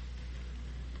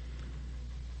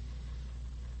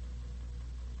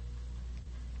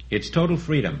 It's total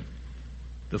freedom.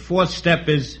 The fourth step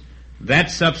is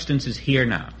that substance is here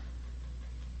now.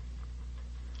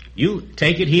 You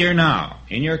take it here now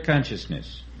in your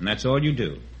consciousness, and that's all you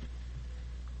do.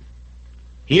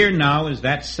 Here now is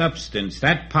that substance,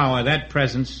 that power, that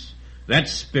presence, that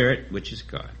spirit, which is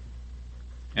God.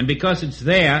 And because it's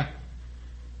there,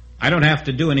 I don't have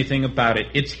to do anything about it.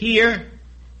 It's here,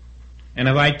 and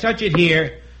if I touch it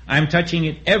here, I'm touching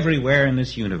it everywhere in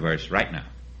this universe right now.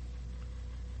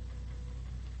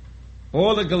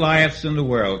 All the Goliaths in the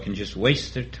world can just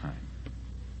waste their time.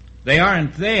 They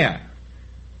aren't there.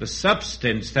 The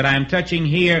substance that I'm touching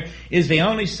here is the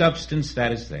only substance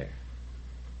that is there.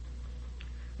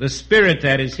 The spirit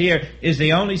that is here is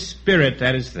the only spirit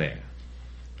that is there.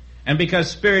 And because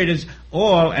spirit is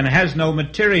all and has no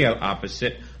material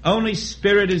opposite, only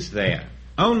spirit is there.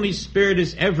 Only spirit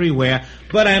is everywhere,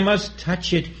 but I must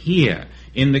touch it here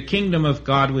in the kingdom of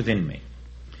God within me.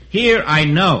 Here I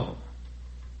know.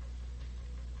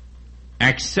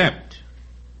 Accept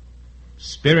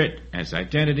spirit as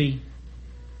identity,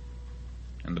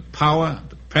 and the power,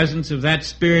 the presence of that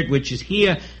spirit which is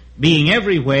here, being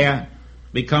everywhere,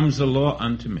 becomes the law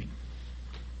unto me.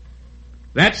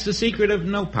 That's the secret of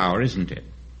no power, isn't it?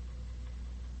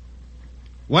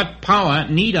 What power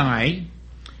need I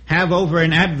have over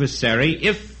an adversary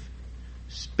if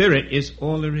spirit is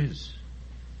all there is?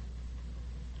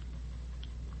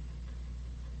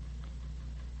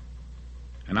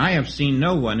 And I have seen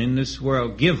no one in this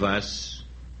world give us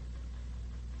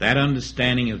that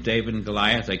understanding of David and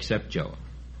Goliath except Joel.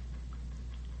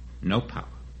 No power.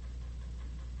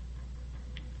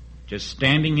 Just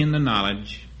standing in the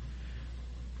knowledge,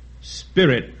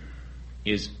 spirit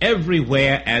is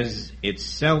everywhere as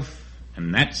itself,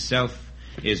 and that self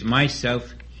is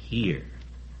myself here.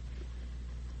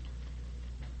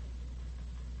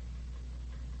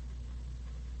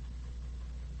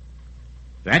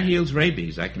 That heals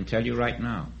rabies, I can tell you right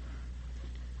now.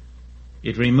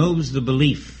 It removes the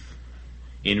belief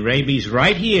in rabies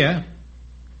right here,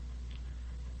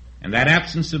 and that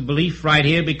absence of belief right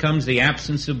here becomes the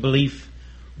absence of belief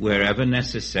wherever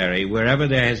necessary, wherever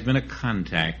there has been a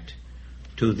contact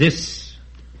to this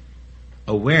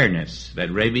awareness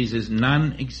that rabies is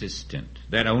non-existent,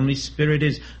 that only spirit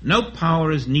is. No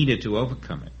power is needed to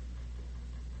overcome it.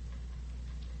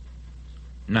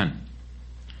 None.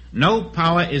 No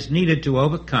power is needed to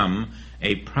overcome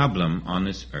a problem on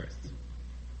this earth.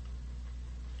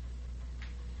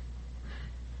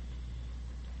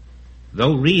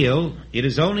 Though real, it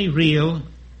is only real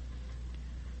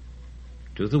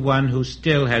to the one who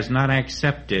still has not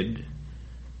accepted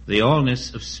the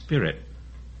allness of spirit,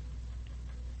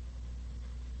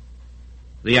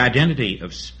 the identity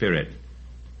of spirit,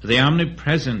 the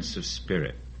omnipresence of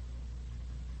spirit.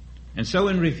 And so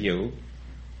in review,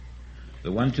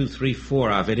 the 1, 2, 3,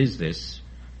 4 of it is this.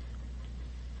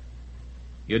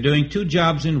 You're doing two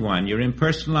jobs in one. You're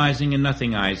impersonalizing and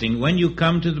nothingizing when you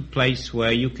come to the place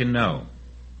where you can know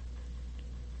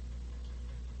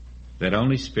that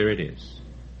only spirit is.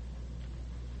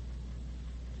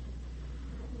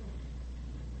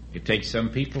 It takes some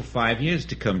people 5 years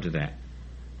to come to that.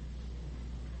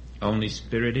 Only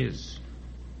spirit is.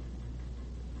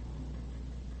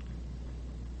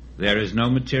 There is no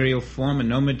material form and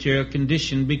no material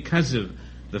condition because of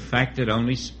the fact that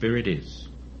only spirit is.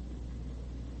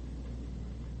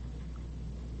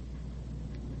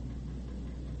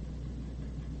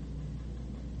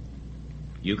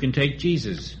 You can take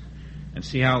Jesus and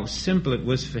see how simple it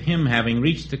was for him, having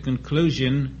reached the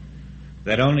conclusion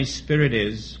that only spirit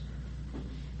is,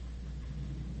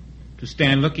 to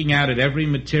stand looking out at every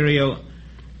material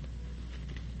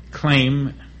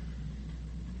claim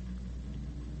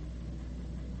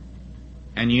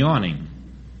and yawning,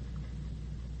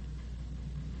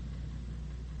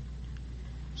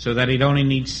 so that he'd only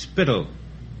need spittle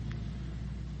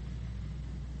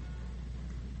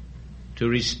to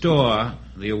restore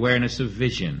the awareness of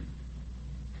vision.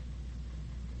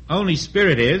 Only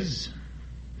spirit is.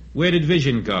 Where did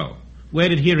vision go? Where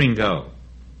did hearing go?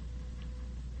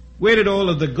 Where did all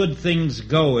of the good things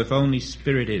go if only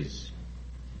spirit is?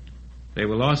 They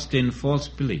were lost in false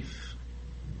belief.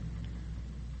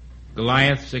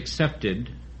 Goliath's accepted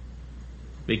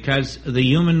because the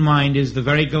human mind is the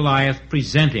very Goliath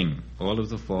presenting all of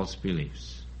the false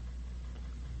beliefs.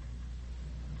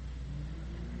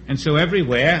 And so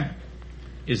everywhere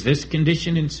is this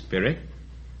condition in spirit.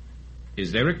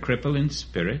 Is there a cripple in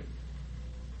spirit?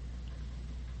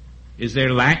 Is there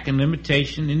lack and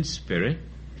limitation in spirit?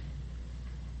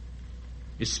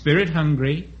 Is spirit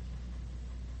hungry?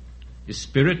 Is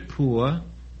spirit poor?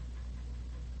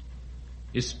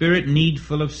 Is spirit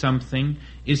needful of something?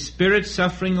 Is spirit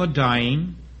suffering or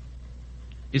dying?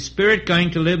 Is spirit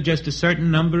going to live just a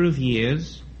certain number of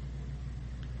years?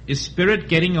 Is spirit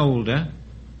getting older?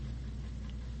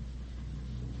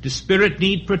 Does spirit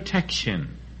need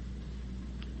protection?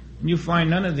 And you find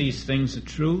none of these things are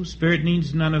true. Spirit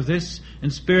needs none of this,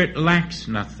 and spirit lacks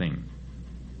nothing.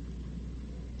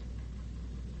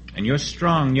 And you're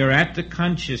strong. You're at the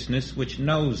consciousness which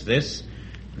knows this,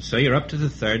 and so you're up to the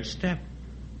third step.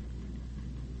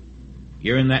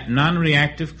 You're in that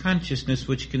non-reactive consciousness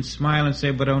which can smile and say,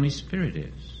 but only spirit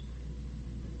is.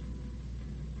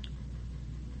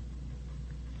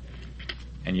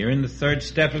 And you're in the third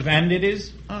step of, and it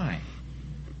is I.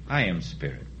 I am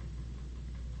spirit.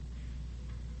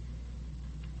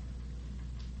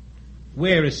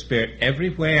 Where is spirit?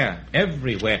 Everywhere.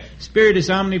 Everywhere. Spirit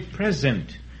is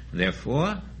omnipresent.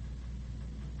 Therefore,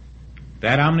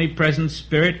 that omnipresent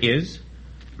spirit is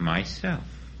myself.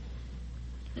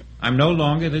 I'm no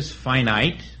longer this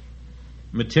finite,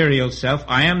 material self.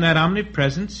 I am that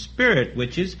omnipresent spirit,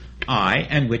 which is I,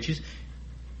 and which is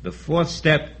the fourth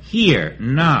step here,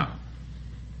 now.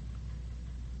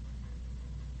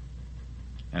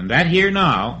 And that here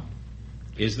now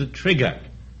is the trigger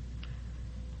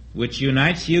which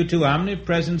unites you to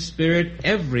omnipresent spirit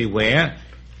everywhere,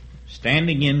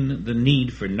 standing in the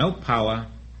need for no power,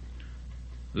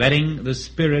 letting the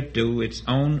spirit do its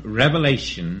own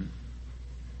revelation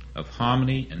of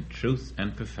harmony and truth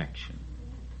and perfection.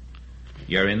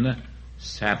 You're in the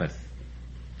Sabbath.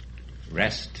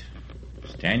 Rest.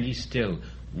 Stand ye still.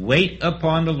 Wait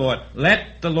upon the Lord.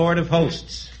 Let the Lord of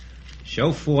hosts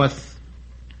show forth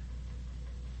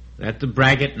that the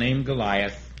braggart named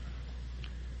Goliath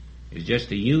is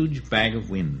just a huge bag of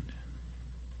wind.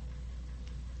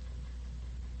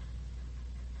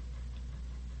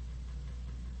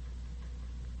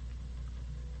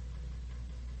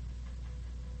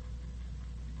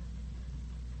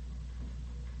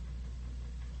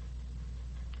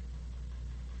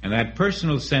 And that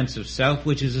personal sense of self,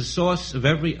 which is the source of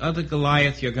every other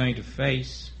Goliath you're going to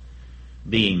face,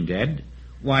 being dead,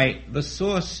 why, the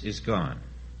source is gone.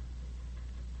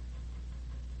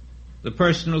 The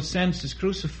personal sense is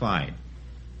crucified.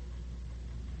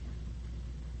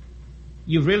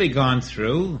 You've really gone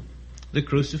through the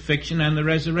crucifixion and the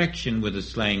resurrection with the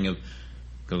slaying of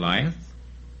Goliath.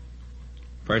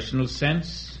 Personal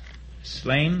sense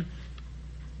slain.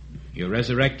 You're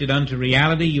resurrected unto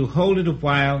reality. You hold it a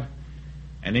while,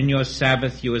 and in your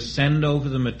Sabbath you ascend over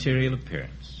the material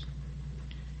appearance.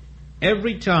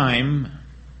 Every time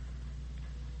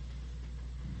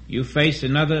you face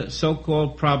another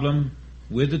so-called problem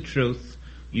with the truth,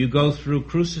 you go through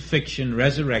crucifixion,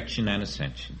 resurrection, and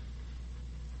ascension.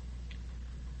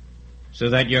 So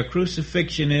that your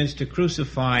crucifixion is to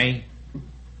crucify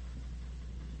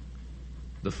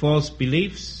the false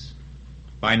beliefs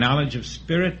by knowledge of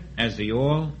spirit as the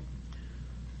all.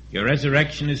 Your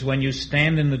resurrection is when you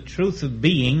stand in the truth of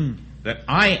being, that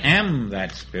I am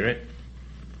that spirit.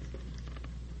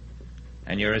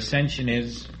 And your ascension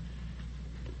is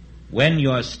when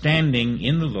you're standing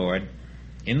in the Lord,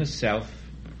 in the self,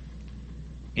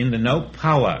 in the no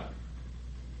power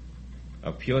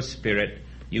of pure spirit,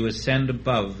 you ascend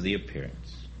above the appearance.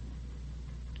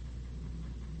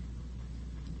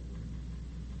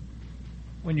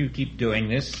 When you keep doing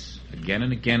this again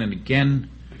and again and again,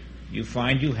 you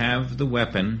find you have the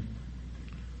weapon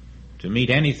to meet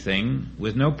anything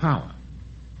with no power.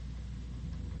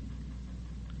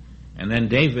 And then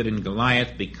David and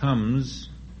Goliath becomes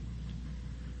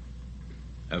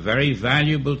a very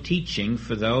valuable teaching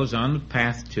for those on the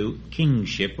path to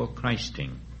kingship or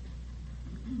Christing.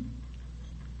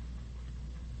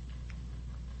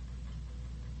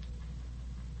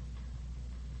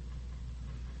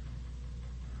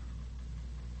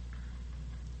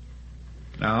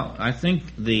 Now, I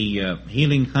think the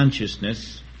healing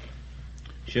consciousness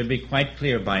should be quite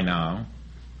clear by now.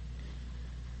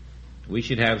 We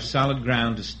should have solid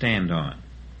ground to stand on.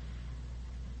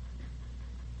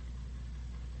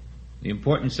 The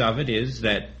importance of it is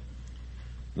that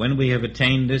when we have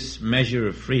attained this measure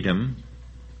of freedom,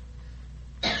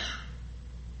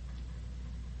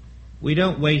 we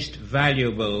don't waste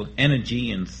valuable energy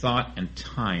and thought and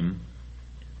time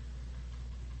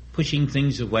pushing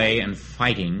things away and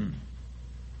fighting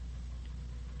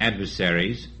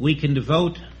adversaries. We can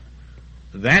devote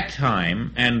that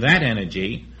time and that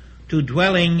energy to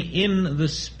dwelling in the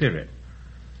Spirit,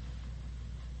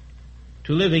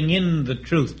 to living in the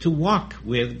truth, to walk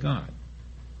with God.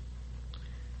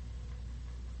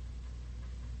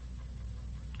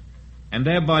 And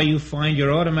thereby you find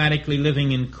you're automatically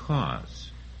living in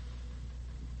cause,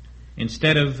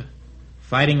 instead of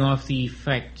fighting off the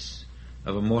effects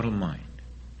of a mortal mind.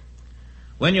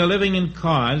 When you're living in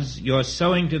cause, you're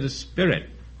sowing to the Spirit.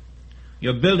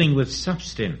 You're building with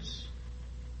substance.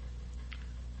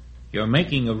 You're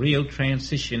making a real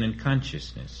transition in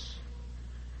consciousness.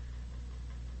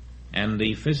 And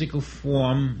the physical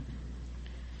form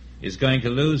is going to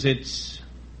lose its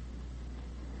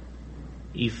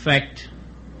effect.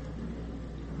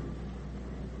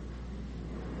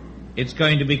 It's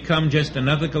going to become just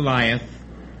another Goliath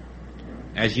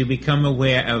as you become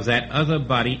aware of that other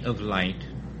body of light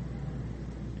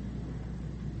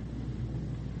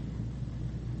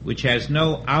which has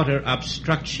no outer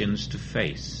obstructions to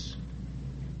face,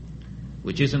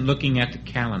 which isn't looking at the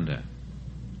calendar,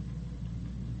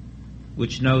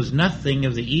 which knows nothing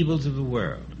of the evils of the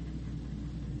world.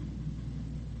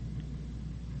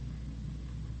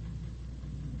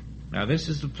 Now this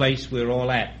is the place we're all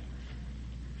at,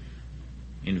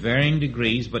 in varying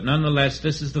degrees, but nonetheless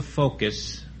this is the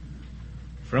focus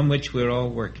from which we're all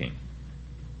working.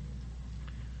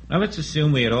 Now let's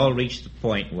assume we had all reached the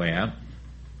point where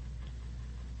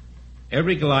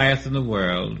every Goliath in the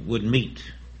world would meet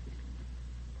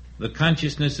the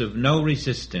consciousness of no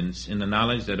resistance in the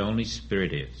knowledge that only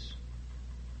Spirit is.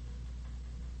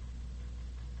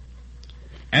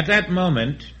 At that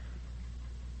moment,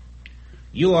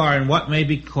 you are in what may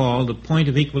be called the point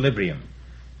of equilibrium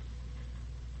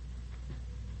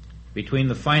between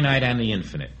the finite and the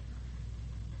infinite,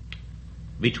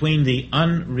 between the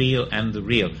unreal and the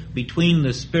real, between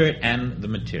the spirit and the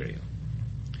material.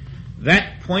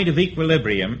 That point of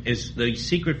equilibrium is the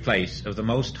secret place of the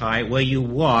Most High, where you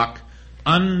walk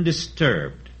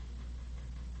undisturbed.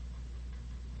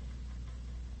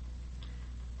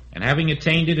 And having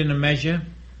attained it in a measure,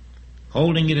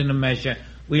 holding it in a measure,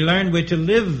 we learn we're to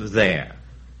live there,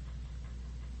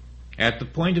 at the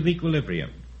point of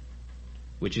equilibrium,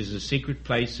 which is the secret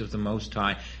place of the Most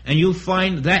High. And you'll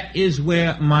find that is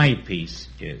where my peace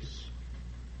is.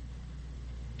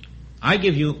 I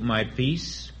give you my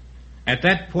peace, at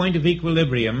that point of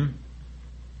equilibrium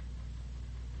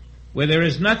where there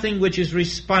is nothing which is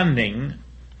responding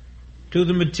to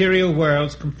the material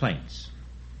world's complaints,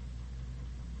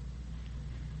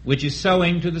 which is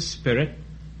sowing to the Spirit,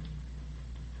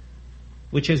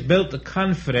 which has built the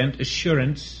confident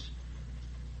assurance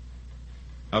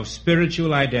of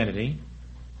spiritual identity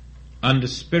under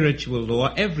spiritual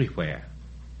law everywhere,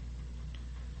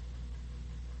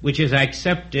 which has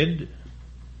accepted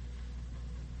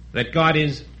that God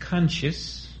is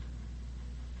conscious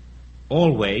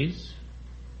always,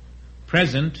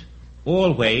 present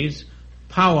always,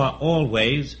 power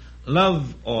always,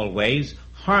 love always,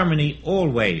 harmony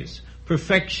always,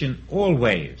 perfection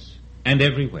always and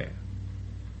everywhere.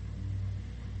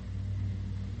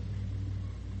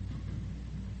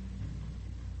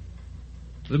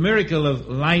 The miracle of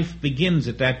life begins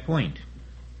at that point.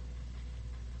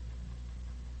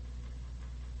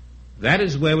 That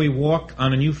is where we walk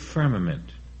on a new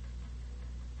firmament.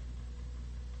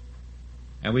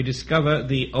 And we discover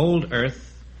the old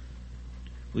earth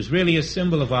was really a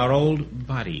symbol of our old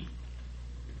body.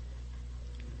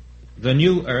 The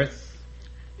new earth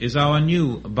is our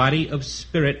new body of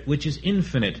spirit, which is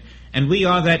infinite. And we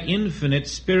are that infinite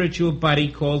spiritual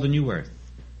body called the new earth.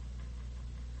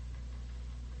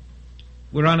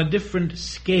 We're on a different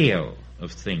scale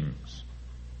of things.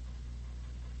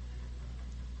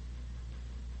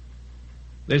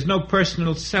 There's no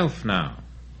personal self now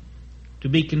to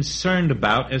be concerned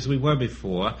about as we were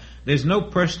before. There's no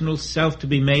personal self to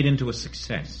be made into a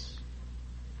success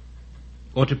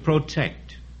or to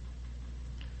protect.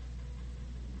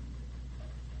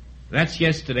 That's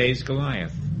yesterday's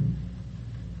Goliath.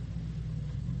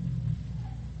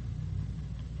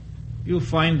 You'll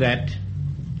find that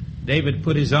David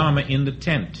put his armor in the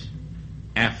tent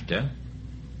after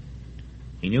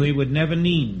he knew he would never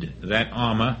need that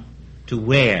armor to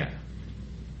wear.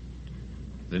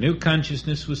 The new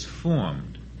consciousness was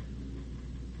formed.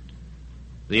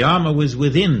 The armor was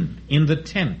within, in the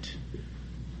tent.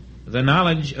 The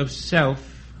knowledge of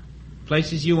self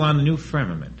places you on the new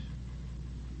firmament.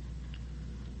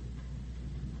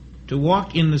 To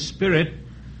walk in the Spirit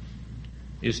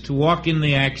is to walk in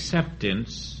the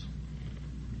acceptance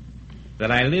that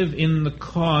I live in the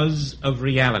cause of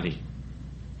reality.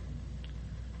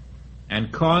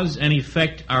 And cause and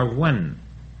effect are one.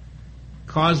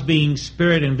 Cause being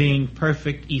spirit and being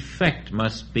perfect, effect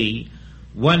must be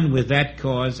one with that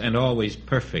cause and always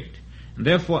perfect. And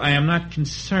therefore I am not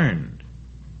concerned.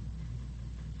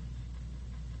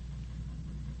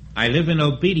 I live in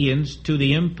obedience to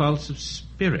the impulse of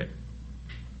spirit.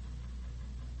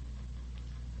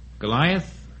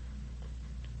 Goliath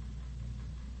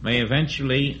may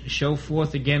eventually show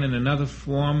forth again in another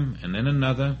form and then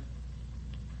another.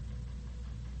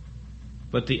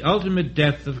 But the ultimate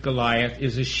death of Goliath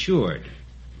is assured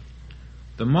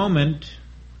the moment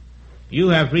you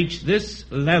have reached this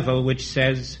level which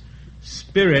says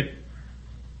spirit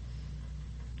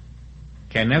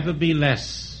can never be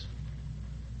less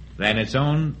than its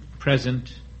own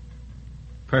present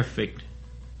perfect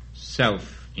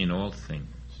self in all things.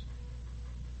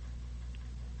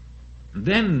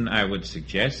 Then I would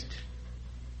suggest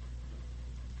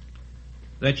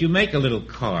that you make a little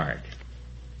card.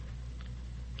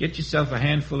 Get yourself a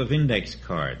handful of index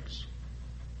cards.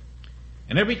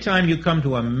 And every time you come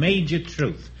to a major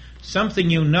truth, something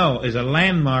you know is a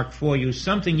landmark for you,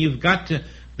 something you've got to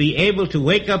be able to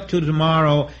wake up to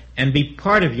tomorrow and be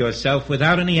part of yourself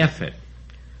without any effort,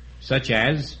 such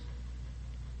as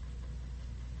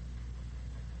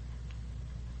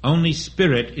only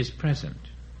spirit is present.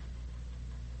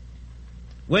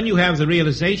 When you have the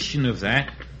realization of that,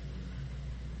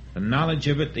 the knowledge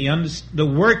of it, the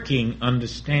working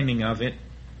understanding of it,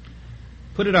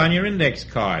 put it on your index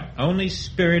card. Only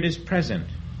spirit is present.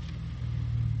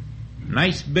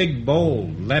 Nice big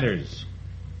bold letters.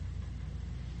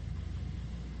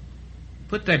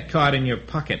 Put that card in your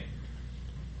pocket.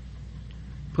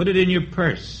 Put it in your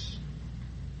purse.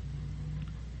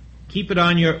 Keep it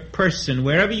on your person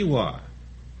wherever you are.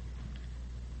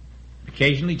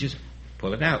 Occasionally just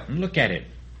pull it out and look at it.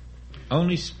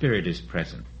 Only spirit is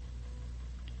present.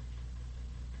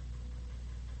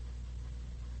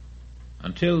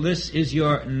 Until this is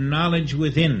your knowledge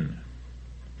within,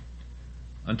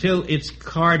 until it's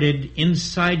carded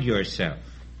inside yourself,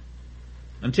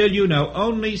 until you know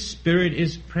only spirit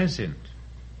is present.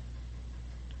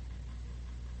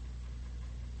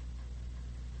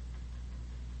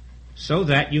 So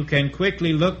that you can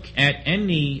quickly look at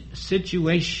any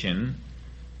situation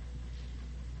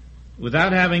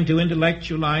without having to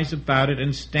intellectualize about it,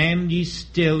 and stand ye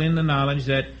still in the knowledge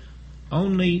that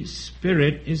only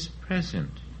Spirit is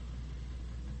present.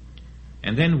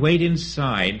 And then wait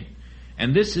inside,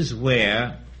 and this is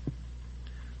where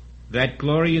that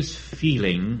glorious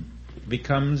feeling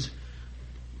becomes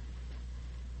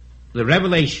the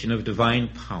revelation of divine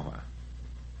power.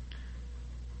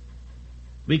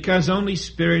 Because only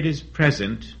Spirit is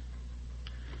present,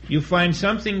 you find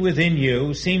something within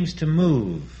you seems to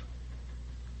move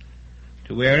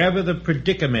to wherever the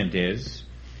predicament is,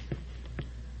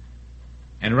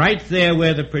 and right there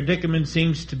where the predicament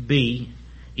seems to be,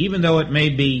 even though it may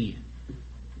be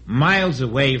miles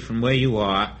away from where you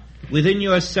are, within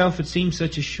yourself it seems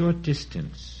such a short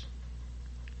distance,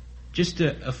 just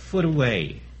a foot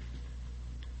away.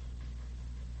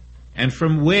 And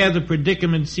from where the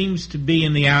predicament seems to be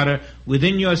in the outer,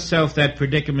 within yourself that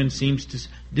predicament seems to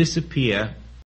disappear,